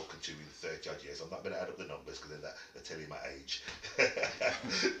or spoken to in 30 odd years. I'm not going to add up the numbers because then they're telling my age.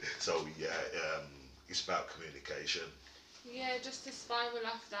 So yeah, it's about communication. Yeah, just to spiral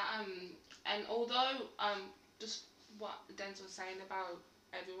off that, and although just what Denzel was saying about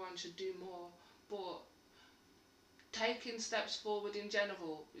everyone should do more, but taking steps forward in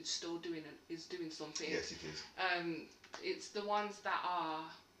general is still doing something. Yes, it is. It's the ones that are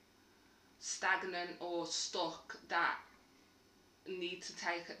stagnant or stuck that need to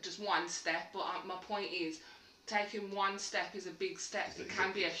take just one step. But my point is, taking one step is a big step. It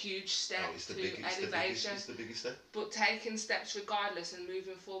can be a huge step to elevation. It's the biggest step. But taking steps regardless and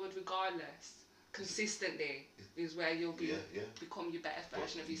moving forward regardless, consistently, is where you'll become your better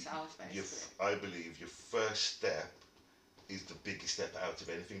version of yourself, basically. I believe your first step is the biggest step out of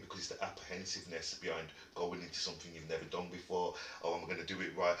anything, because it's the apprehensiveness behind going into something you've never done before. Oh, I'm going to do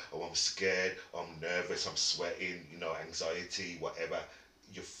it right. Oh, I'm scared. I'm nervous. I'm sweating. Anxiety, whatever.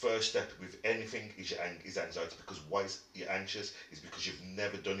 Your first step with anything is anxiety, because why you're anxious is because you've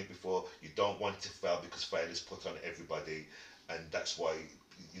never done it before. You don't want to fail, because failure is put on everybody, and that's why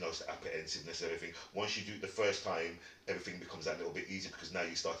it's the apprehensiveness and everything. Once you do it the first time, everything becomes that little bit easier because now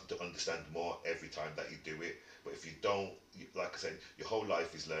you're starting to understand more every time that you do it. But if you don't, like I said, your whole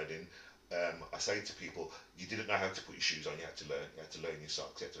life is learning. I say to people, you didn't know how to put your shoes on, you had to learn. You had to learn your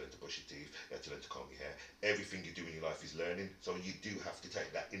socks, you had to learn to brush your teeth, you had to learn to comb your hair. Everything you do in your life is learning. So you do have to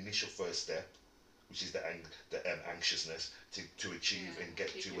take that initial first step, which is the anxiousness to achieve and get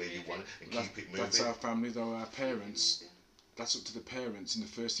to where you want and keep it moving. That's our family, though. Our parents. That's up to the parents in the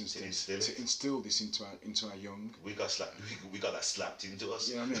first instance to instill this into our young. We got that slapped into us.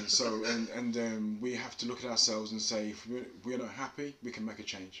 You know what I mean? So and we have to look at ourselves and say, if we're not happy, we can make a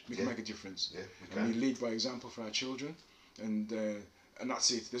change. We can make a difference. Yeah, we can. And we lead by example for our children, and that's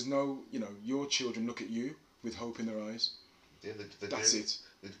it. There's no, your children look at you with hope in their eyes. Yeah, that's it.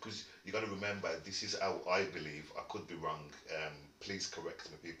 Because you got to remember, this is how I believe. I could be wrong. Please correct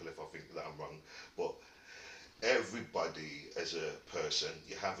me, people, if I think that I'm wrong. But everybody, as a person,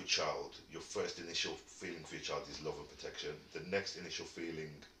 you have a child. Your first initial feeling for your child is love and protection. The next initial feeling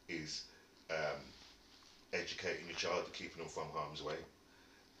is educating your child, keeping them from harm's way.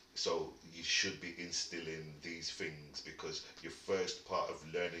 So you should be instilling these things because your first part of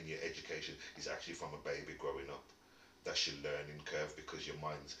learning your education is actually from a baby growing up. That's your learning curve because your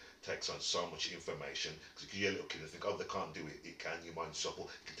mind takes on so much information. Because you're a little kid and think, oh, they can't do it. It can. Your mind's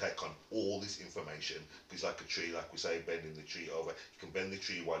supple. It can take on all this information. Because like a tree, like we say, bending the tree over. You can bend the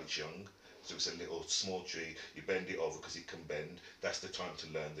tree while it's young. So it's a little small tree. You bend it over because it can bend. That's the time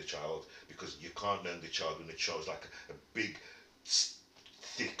to learn the child. Because you can't learn the child when the child's like a big,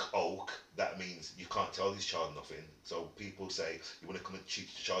 thick oak. That means you can't tell this child nothing. So people say you want to come and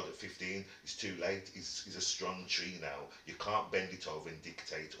teach the child at 15, it's too late. He's a strong tree now. You can't bend it over and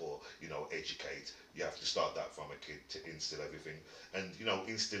dictate or educate. You have to start that from a kid to instill everything. And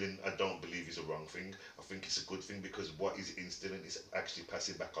instilling, I don't believe is a wrong thing. I think it's a good thing because what is instilling is actually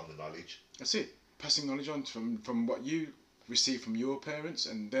passing back on the knowledge. That's it. Passing knowledge on from what you receive from your parents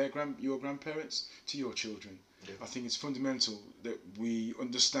and your grandparents to your children. Yeah. I think it's fundamental that we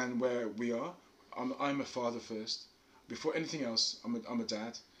understand where we are. I'm a father first. Before anything else, I'm a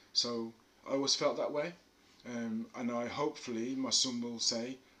dad. So I always felt that way. And hopefully my son will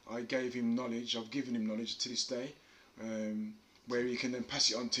say, I gave him knowledge, I've given him knowledge to this day, where he can then pass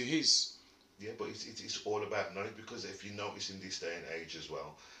it on to his. Yeah, but it's all about knowledge because if you notice in this day and age as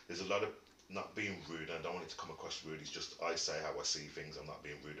well, there's a lot of not being rude, and I don't want it to come across rude, it's just I say how I see things, I'm not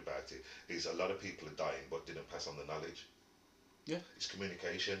being rude about it, is a lot of people are dying but didn't pass on the knowledge. Yeah. It's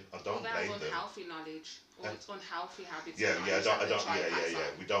communication. I don't blame them. Unhealthy knowledge. Or it's unhealthy habits.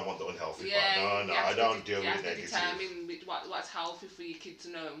 We don't want the unhealthy part. No, I don't deal with negative. You have to determine what's healthy for your kid to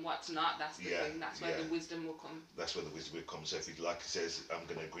know and what's not. That's the thing. That's where the wisdom will come. That's where the wisdom will come. So if he, like he says, I'm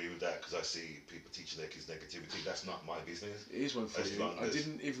going to agree with that because I see people teaching their kids negativity. That's not my business. It is one for you. I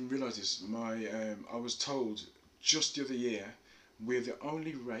didn't even realise this. I was told just the other year, we're the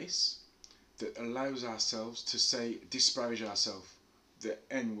only race that allows ourselves to disparage ourselves, the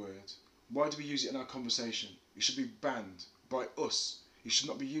N word. Why do we use it in our conversation? It should be banned by us. It should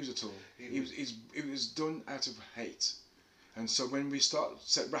not be used at all. It was done out of hate. And so when we start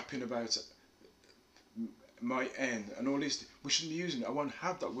rapping about my N and all this, we shouldn't be using it. I won't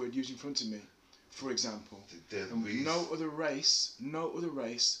have that word used in front of me, for example. No other race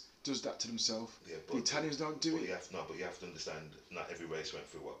does that to themselves. Yeah, the Italians don't do it. But you have to understand, not every race went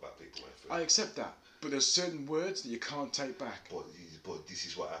through what black people went through. I accept that, but there's certain words that you can't take back. But this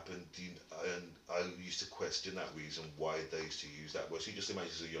is what happened. And I used to question that reason why they used to use that word. So you just imagine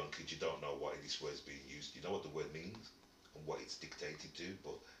as a young kid, you don't know why this word's being used. You know what the word means and what it's dictated to,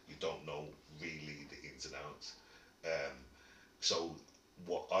 but you don't know really the ins and outs. So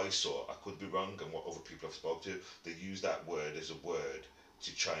what I saw, I could be wrong, and what other people I've spoke to, they use that word as a word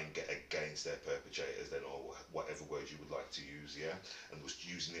to try and get against their perpetrators then, or whatever word you would like to use, and was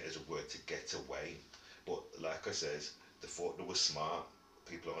using it as a word to get away. But like I says, they thought they were smart,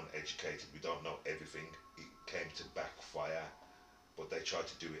 people are uneducated, we don't know everything. It came to backfire, but they tried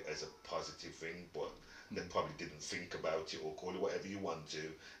to do it as a positive thing, but they probably didn't think about it or call it whatever you want to,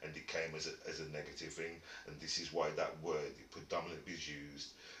 and it came as a negative thing. And this is why that word predominantly is used.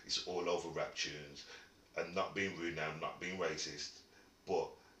 It's all over rap tunes, and not being rude now, not being racist, but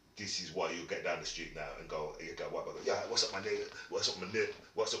this is why you get down the street now and go, yeah, what's up my nigga, what's up my nip,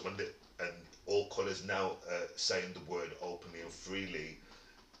 what's up my nip, and all colours now saying the word openly and freely.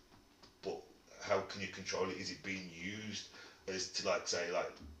 But how can you control it? Is it being used as to say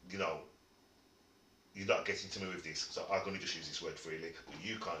you're not getting to me with this, so I'm going to just use this word freely, but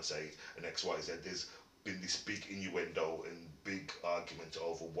you can't say it, and X, Y, Z. There's been this big innuendo and big argument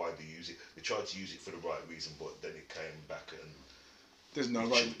over why they use it. They tried to use it for the right reason, but then it came back and There's no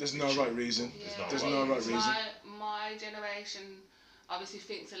It right reason. Yeah, There's no right reason. My generation obviously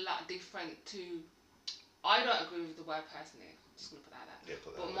thinks a lot different to. I don't agree with the word personally. I'm just gonna put that out. Yeah,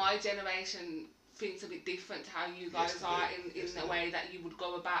 put that But out my generation thinks a bit different to how you guys Yes, they are do. in Yes, the they way that you would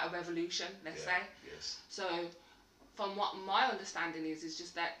go about a revolution. Let's say. Yes. So, from what my understanding is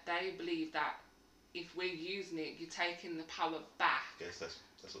just that they believe that if we're using it, you're taking the power back Yes, that's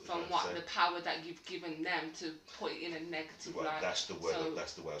what from the power that you've given them to put it in a negative Well, light. that's the word. So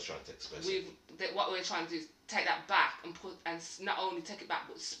that's the way I was trying to express it. what we're trying to do is take that back and not only take it back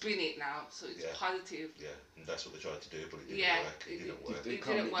but spin it now so it's positive. Yeah, and that's what they tried to do, but it didn't work. It didn't work.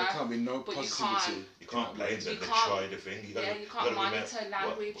 There can't be no positivity. You can't blame them. They tried a thing. You can't monitor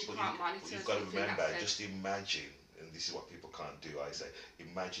language. You can't monitor. You've got to remember. Just imagine, and this is what people can't do. I say,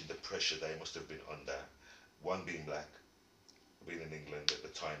 imagine the pressure they must have been under. One being black, being in England at the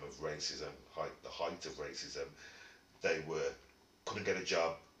time of racism, the height of racism, they couldn't get a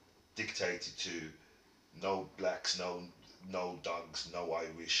job, dictated to no blacks, no dogs, no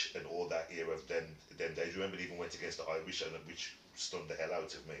Irish, and all that era of them days. Remember, they even went against the Irish, and which stunned the hell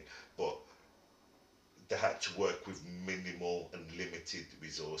out of me. But they had to work with minimal and limited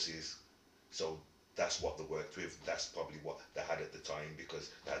resources, so that's what they worked with. That's probably what they had at the time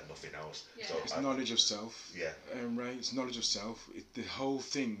because they had nothing else. Yeah. So it's knowledge of self. Yeah. Right. It's knowledge of self. The whole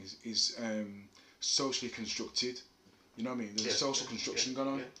thing is socially constructed. You know what I mean? There's a social construction going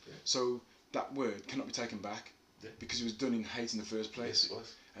on. Yeah. So that word cannot be taken back because it was done in hate in the first place. Yes, it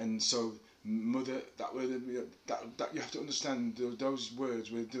was. And so that word that you have to understand. Those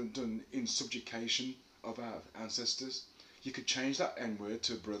words were done in subjugation of our ancestors. You could change that N word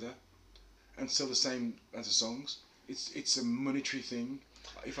to a brother and sell the same as the songs. It's a monetary thing.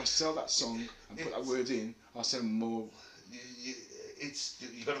 If I sell that song and put that word in, I'll sell more.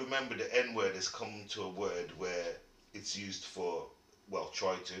 You got to remember the N word has come to a word where it's used for,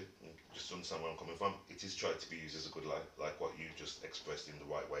 try to, just understand where I'm coming from, it is tried to be used as a good light, like what you just expressed in the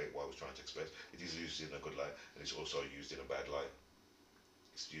right way, what I was trying to express. It is used in a good light, and it's also used in a bad light.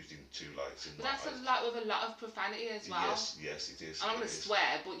 It's used in two lights. But that's a lot with a lot of profanity as well. Yes, it is. I'm not going to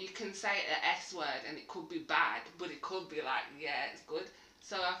swear, but you can say the S word and it could be bad, but it could be like, yeah, it's good.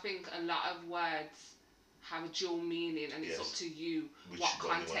 So I think a lot of words have a dual meaning, and it's up to you what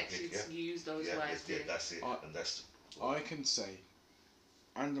context you use those words in. That's it. And that's. I can say,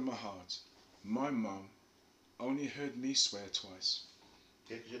 under my heart, my mum only heard me swear twice.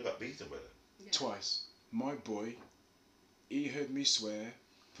 Yeah, you got beaten with it. Yeah. Twice. My boy, he heard me swear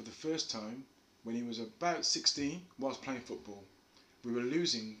for the first time when he was about 16 whilst playing football. We were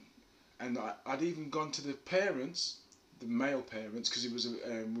losing, and I'd even gone to the parents, the male parents, because it was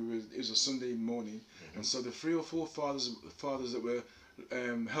a Sunday morning, and so the 3 or 4 fathers that were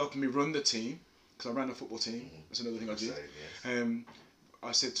helping me run the team, because I ran a football team. That's another thing I did. Yes.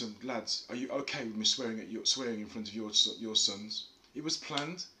 I said to them, lads, are you okay with me swearing in front of your sons? It was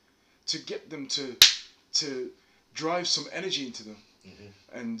planned to get them to drive some energy into them,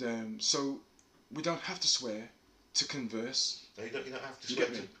 and so we don't have to swear to converse. No, you don't have to swear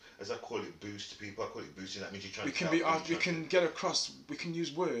to, as I call it, boost people. I call it boosting. That means you're trying we can get across. We can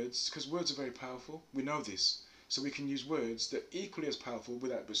use words because words are very powerful. We know this, so we can use words that are equally as powerful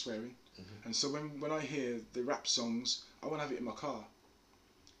without swearing. And so when I hear the rap songs, I want to have it in my car.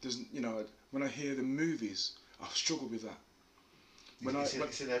 When I hear the movies, I struggle with that.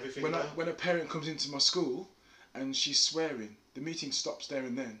 It's in everything now. When a parent comes into my school and she's swearing, the meeting stops there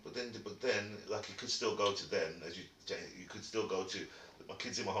and then. But then, like you could still go to you could still go to my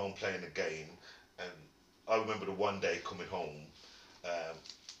kids in my home playing a game, and I remember the one day coming home,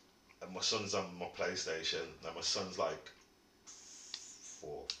 and my son's on my PlayStation. Now my son's like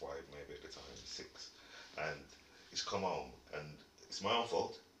 4, 5 maybe at the time, 6, and he's come home, and it's my own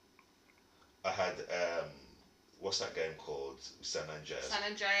fault. I had what's that game called? San Andreas. San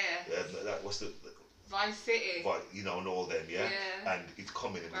Andreas. What's the Vice City. And all them, yeah. And he's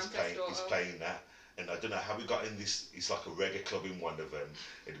coming and he's playing that, and I don't know how we got in this. It's like a reggae club in one of them,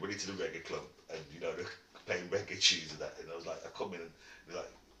 and went into the reggae club, and they're playing reggae tunes and that, and I was like, I come in and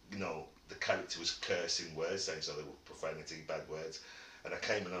the character was cursing words, saying so they were profanity, bad words, and I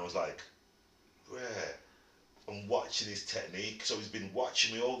came and I was like, rare. I'm watching his technique, so he's been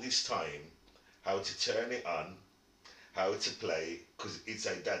watching me all this time, how to turn it on, how to play, because he'd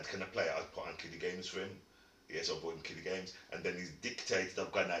say, Dad, can I play it? I'd put on kiddie games for him. Yes, I bought him kiddie games, and then he's dictated,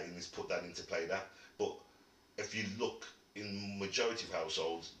 I've gone out and he's put that in to play that. But if you look in majority of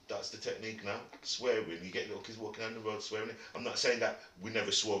households, that's the technique now. Swearing, you get little kids walking down the road swearing. I'm not saying that we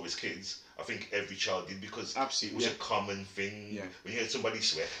never swore as kids. I think every child did because absolutely, it was a common thing. Yeah. When you heard somebody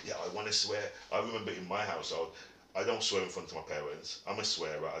swear, I want to swear. I remember in my household, I don't swear in front of my parents. I'm a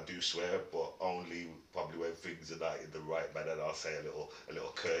swearer. I do swear, but only probably when things are not in the right manner. I'll say a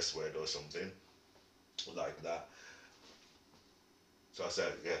little curse word or something like that. So I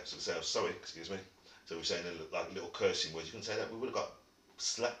said, yeah. So I said, sorry, excuse me. So we're saying like little cursing words. You can say that we would have got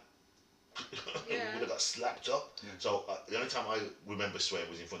slapped. We Yeah. would have got slapped up. Yeah. So the only time I remember swearing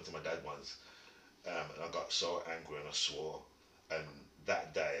was in front of my dad once, and I got so angry and I swore. And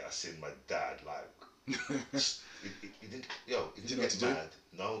that day I seen my dad like he didn't he Did didn't you get know what mad.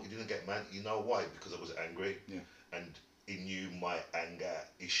 No, he didn't get mad. You know why? Because I was angry. Yeah. And he knew my anger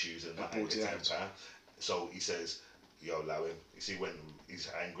issues and my That anger brought it out. temper. So he says, "Yo, allow him." You see, when he's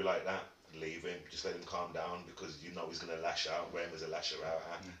angry like that, leave him. Just let him calm down because you know he's gonna lash out. Where there's a lasher out,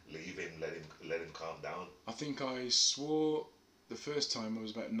 leave him. Let him calm down. I think I swore the first time I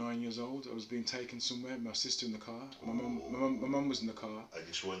was about 9 years old. I was being taken somewhere. My sister in the car. My mum was in the car, I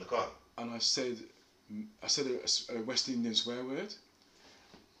just swore in the car. and I said a West Indian swear word,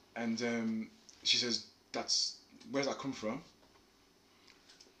 and she says, "That's where's that come from?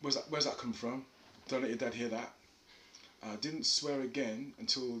 Where's that come from? Don't let your dad hear that." I didn't swear again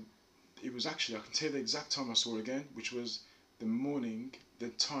until it was actually, I can tell you the exact time I swore again, which was the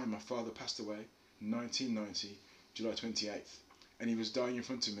time my father passed away, 1990, July 28th, and he was dying in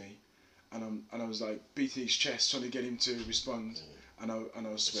front of me, and I was like beating his chest trying to get him to respond, and I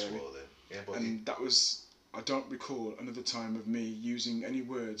was swearing, Swore then. Yeah, but and that was, I don't recall another time of me using any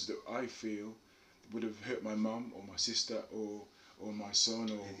words that I feel would have hurt my mum or my sister or my son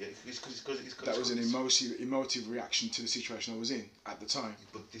or. yeah, it's That was an emotive reaction to the situation I was in at the time.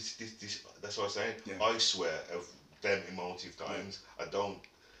 But this that's what I'm saying. Yeah. I swear of them emotive times. I don't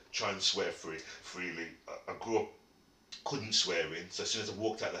try and swear freely. I grew up couldn't swear in, so as soon as I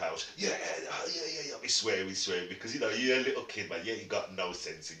walked out the house, yeah, be swearing, because you're a little kid, man. Yeah, you got no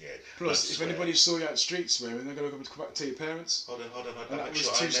sense in your head. Plus, Don't if swear. anybody saw you out the street swearing, they're going to come back and tell your parents. Hold on. And that I'm was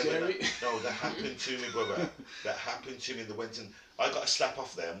sure too I never- scary. No, that happened to me, brother. That happened to me. They went and I got a slap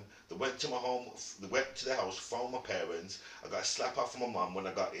off them. They went to my home. They went to the house, phoned my parents. I got a slap off from my mum when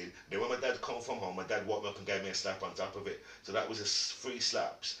I got in. Then when my dad come from home, my dad woke me up and gave me a slap on top of it. So that was 3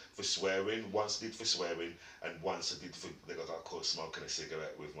 slaps for swearing. Once I did for swearing, and once I did for I got caught smoking a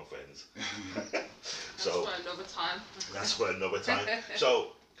cigarette with my friends. That's So for another time. that's for another time.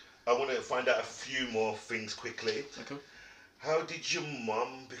 So I want to find out a few more things quickly. Okay. How did your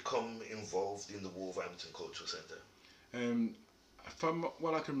mum become involved in the Wolverhampton Cultural Centre? From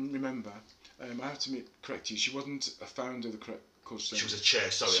what I can remember, I have to correct you. She wasn't a founder of the culture centre. She was a chair,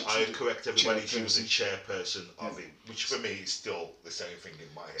 sorry, She I was a correct everybody, she was a chairperson. chairperson of it, which for me is still the same thing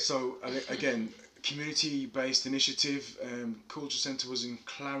in my head. So again, community-based initiative. Culture Centre was in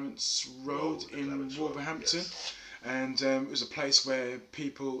Clarence Road in Clarence Road, Wolverhampton. yes. And it was a place where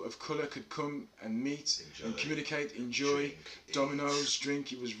people of colour could come and meet and Enjoy, communicate, enjoy, drink, dominoes,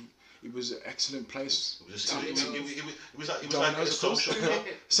 drink. It was an excellent place. It was like a Dominoes, of course. social club.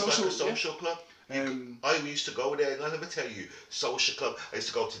 Social, It was like a social club. I used to go there, and I never tell you, social club. I used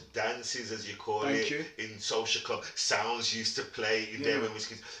to go to dances, as you call Thank it, you. in social club. Sounds used to play in there when we was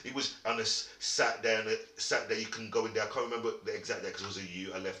kids. It was on a Saturday. You can go in there. I can't remember the exact day because I was a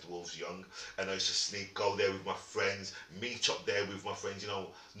youth. I left Wolves young, and I used to go there with my friends, meet up there with my friends.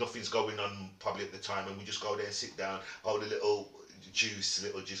 Nothing's going on probably at the time, and we just go there and sit down, hold a little juice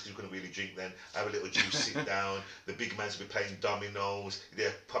because you couldn't really drink then. Have a little juice, sit down. The big man's be playing dominoes.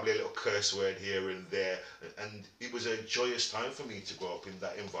 There probably a little curse word here and there, and it was a joyous time for me to grow up in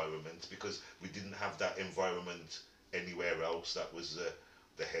that environment because we didn't have that environment anywhere else. That was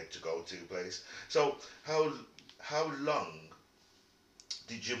the head to go to place. So how long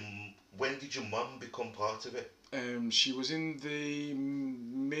when did your mum become part of it? She was in the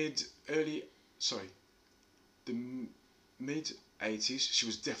mid 80s. She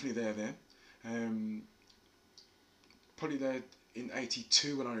was definitely there then. Probably there in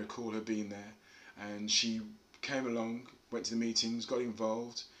 82 when I recall her being there, and she came along, went to the meetings, got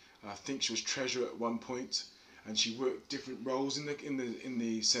involved. I think she was treasurer at one point, and she worked different roles in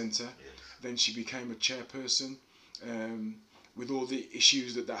the centre. Yes. Then she became a chairperson, with all the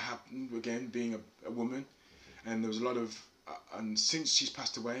issues that happened. Again, being a woman, and there was a lot of. And since she's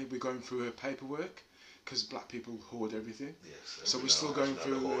passed away, we're going through her paperwork because black people hoard everything. Yes. So we're still going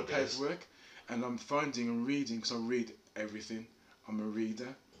through her paperwork, and I'm finding and reading because I read everything. I'm a reader.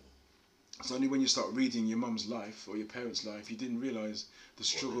 It's only when you start reading your mum's life or your parents' life you didn't realise the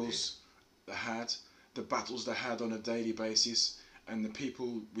struggles they had, the battles they had on a daily basis, and the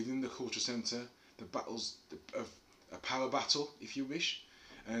people within the culture centre, the battles of a power battle, if you wish,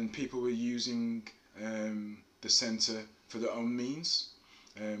 and people were using the centre for their own means.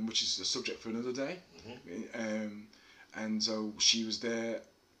 which is a subject for another day. Mhm. And so she was there,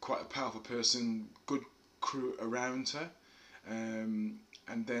 quite a powerful person, good crew around her.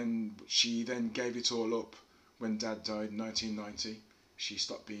 And then she then gave it all up when Dad died in 1990. She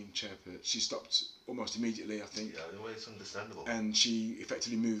stopped being chairperson. She stopped almost immediately, I think. Yeah, well, it's understandable. And she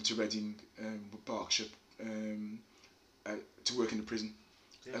effectively moved to Reading, Berkshire, to work in the prison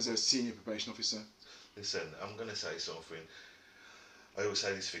Yeah, as a senior probation officer. listen, I'm going to say something. I always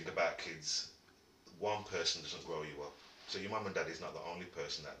say this thing about kids. One person doesn't grow you up. So your mum and dad is not the only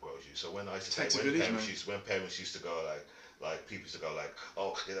person that grows you. So when I used to say, Takes a when village, parents man. used, when parents used to go like people used to go like,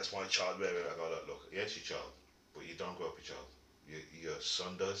 oh yeah, that's my child. Blah, blah, blah. I go like, look, yes, your child, but you don't grow up your child. Your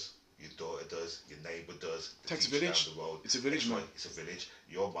son does, your daughter does, your neighbour does. The Takes a teacher village. down the road. It's a village, man. It's a village.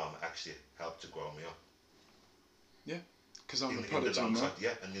 Your mum actually helped to grow me up. Because I'm a In product the of long my side,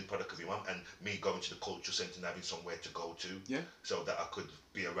 yeah, and the product of your mum, and me going to the culture centre and having somewhere to go to, Yeah. so that I could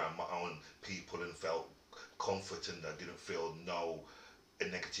be around my own people and felt comfort, and I didn't feel no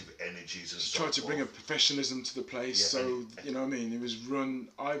negative energies and Just so tried to bring a forth. professionalism to the place. Yeah, So, and- you know what I mean? It was run,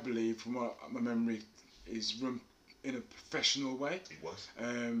 I believe, from what my memory is, run in a professional way. It was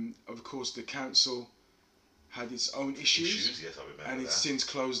Of course, the council had its own issues, yes, I remember and that. it's since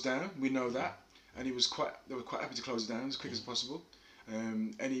closed down. We know that, and they were quite happy to close it down as quick as possible.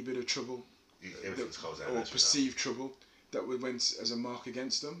 Any bit of trouble Everything's closed down. or as you know. perceived trouble that went as a mark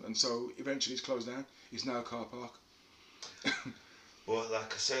against them, and so eventually it's closed down. It's now a car park. But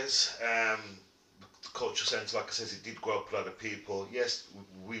like I says, the culture centre, like I says, it did grow up a lot of people. Yes,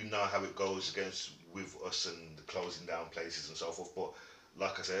 we know how it goes against with us and the closing down places and so forth. But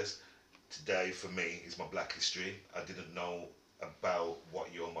like I says, today for me is my Black history. I didn't know about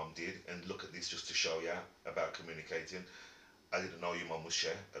what your mum did, and look at this just to show you about communicating. I didn't know your mum was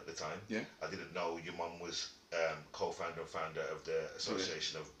Cher at the time. Yeah. I didn't know your mum was co-founder and founder of the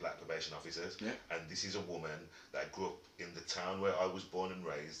Association of Black Probation Officers. Yeah. And this is a woman that grew up in the town where I was born and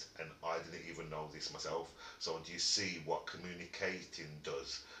raised, and I didn't even know this myself. So do you see what communicating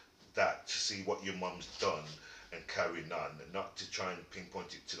does? That to see what your mum's done and carrying on, and not to try and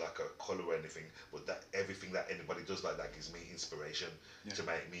pinpoint it to like a colour or anything, but that everything that anybody does like that gives me inspiration to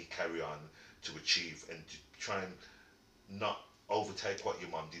make me carry on, to achieve, and to try and not overtake what your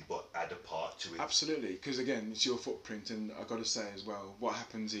mum did, but add a part to it. Absolutely, because again, it's your footprint, and I've got to say as well, what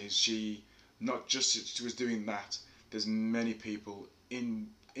happens is she was doing that. There's many people in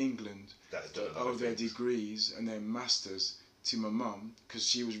England That have that done a lot owe of their things. degrees and their masters to my mum because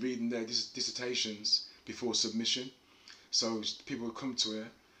she was reading their dissertations before submission. So people would come to her,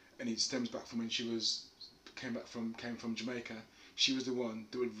 and it stems back from when she came from Jamaica. She was the one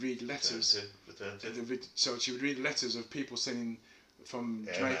that would read letters. Return to. So she would read letters of people sending from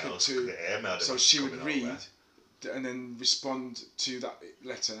Jamaica Airmails, to. the airmail that So was she would coming read over. and then respond to that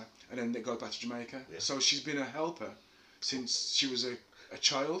letter, and then it goes back to Jamaica. Yeah. So she's been a helper since she was a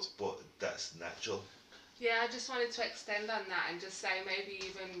child. But that's natural. Yeah, I just wanted to extend on that and just say maybe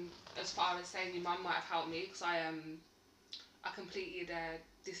even as far as saying your mum might have helped me, because I completed a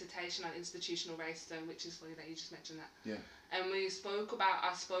dissertation on institutional racism, which is funny that you just mentioned that. Yeah. And I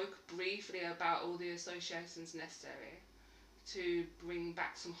spoke briefly about all the associations necessary to bring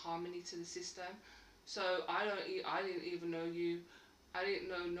back some harmony to the system. So I didn't even know you, I didn't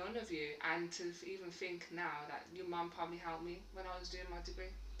know none of you, and to even think now that your mum probably helped me when I was doing my degree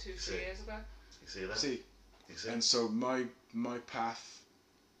 3 years ago. You see that? See, You see? and so my path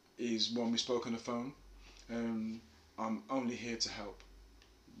is one we spoke on the phone. I'm only here to help.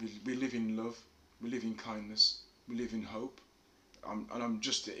 We live in love, we live in kindness, we live in hope. And I'm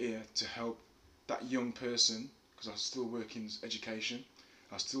just here to help that young person, because I still work in education.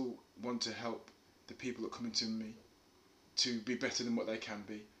 I still want to help the people that come into me to be better than what they can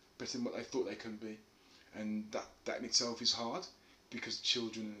be, better than what they thought they could be. And that in itself is hard, because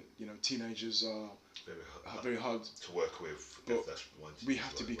children, teenagers are very hard. to work with. But if that's one We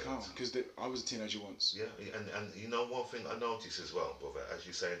have to be words. calm, because I was a teenager once. Yeah, and you know one thing I notice as well, brother, as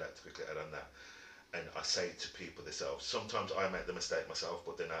you say that, to quickly add on that, and I say it to people themselves, sometimes I make the mistake myself,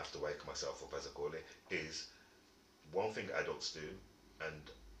 but then I have to wake myself up, as I call it, is one thing adults do, and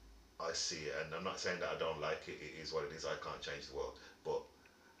I see it, and I'm not saying that I don't like it, it is what it is, I can't change the world, but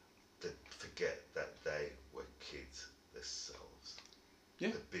they forget that they were kids themselves. Yeah.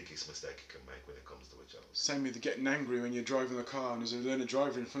 The biggest mistake you can make when it comes to a child. Same with getting angry when you're driving the car and there's a learner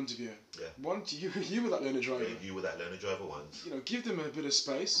driver in front of you. Yeah. Once you were that learner driver. You were that learner driver once. Give them a bit of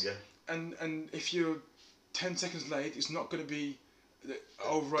space. Yeah. And if you're 10 seconds late, it's not going to be the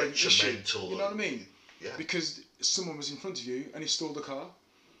overriding issue. Detrimental. You know what I mean? Yeah. Because someone was in front of you and he stole the car.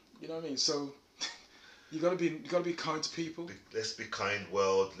 You know what I mean? So You gotta be kind to people. Let's be kind,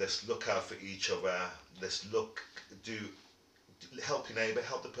 world. Let's look out for each other. Let's help your neighbour,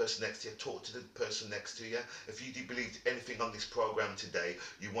 help the person next to you, talk to the person next to you. If you believed anything on this program today,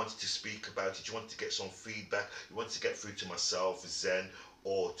 you wanted to speak about it, you wanted to get some feedback, you wanted to get through to myself, Zen,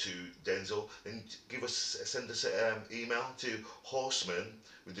 or to Denzel, then send us an email to horseman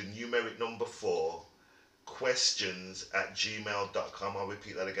with the numeric number 4 questions@gmail.com. I'll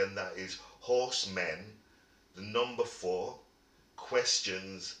repeat that again. That is horsemen, the number 4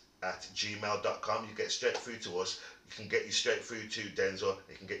 questions@gmail.com. You get straight through to us. You can get you straight through to Denzel.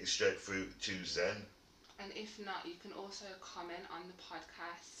 It can get you straight through to Zen. And if not, you can also comment on the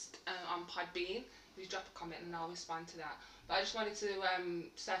podcast on Podbean. You drop a comment and I'll respond to that. But I just wanted to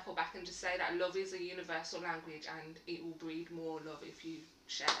circle back and just say that love is a universal language, and it will breed more love if you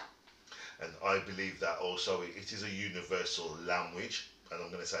share that. And I believe that also it is a universal language. And I'm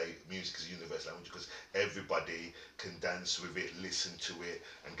going to say music is a universal language because everybody can dance with it, listen to it,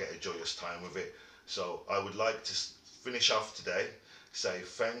 and get a joyous time with it. So I would like to finish off today, say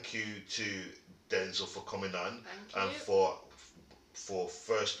thank you to Denzel for coming on, and for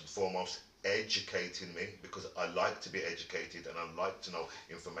first and foremost educating me, because I like to be educated and I like to know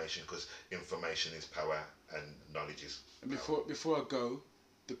information, because information is power and knowledge is power. And before I go,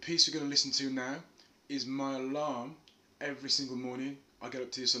 the piece we're going to listen to now is my alarm. Every single morning I get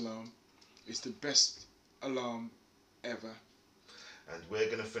up to this alarm. It's the best alarm ever. And we're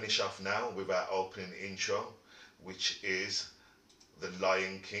going to finish off now with our opening intro, which is The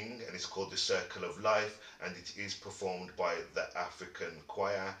Lion King, and it's called The Circle of Life, and it is performed by the African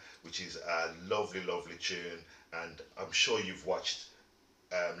Choir, which is a lovely, lovely tune. And I'm sure you've watched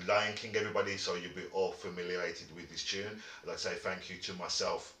Lion King, everybody, so you'll be all familiated with this tune. I'd like to say thank you to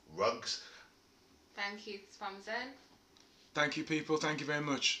myself, Ruggs. Thank you, from Zen. Thank you, people. Thank you very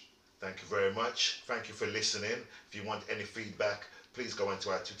much. Thank you very much. Thank you for listening. If you want any feedback, please go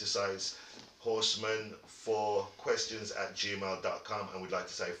onto our Twitter sites, horseman4questions@gmail.com, and we'd like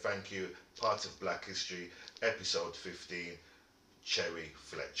to say thank you, Part of Black History, episode 15, Cherry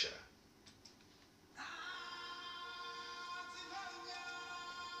Fletcher.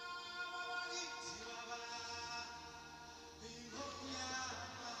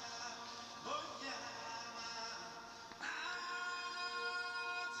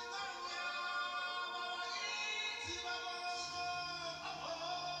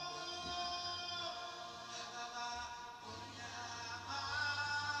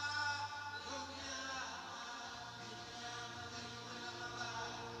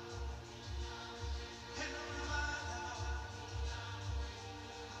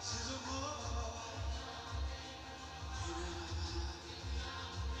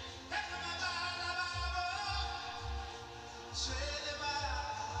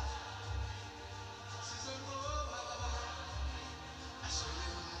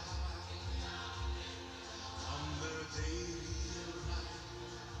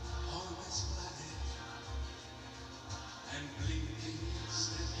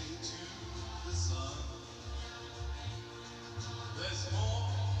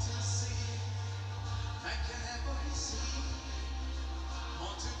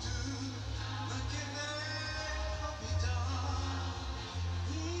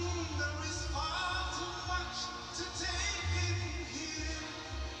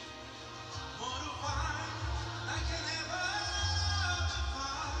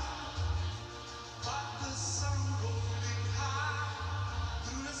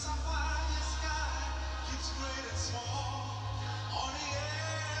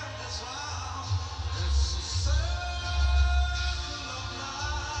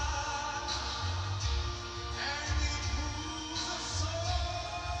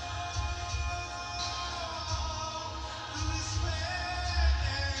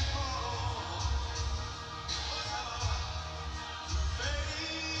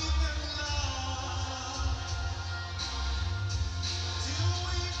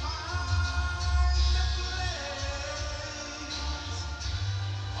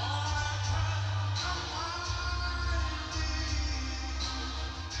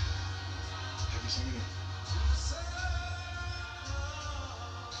 Have you seen it?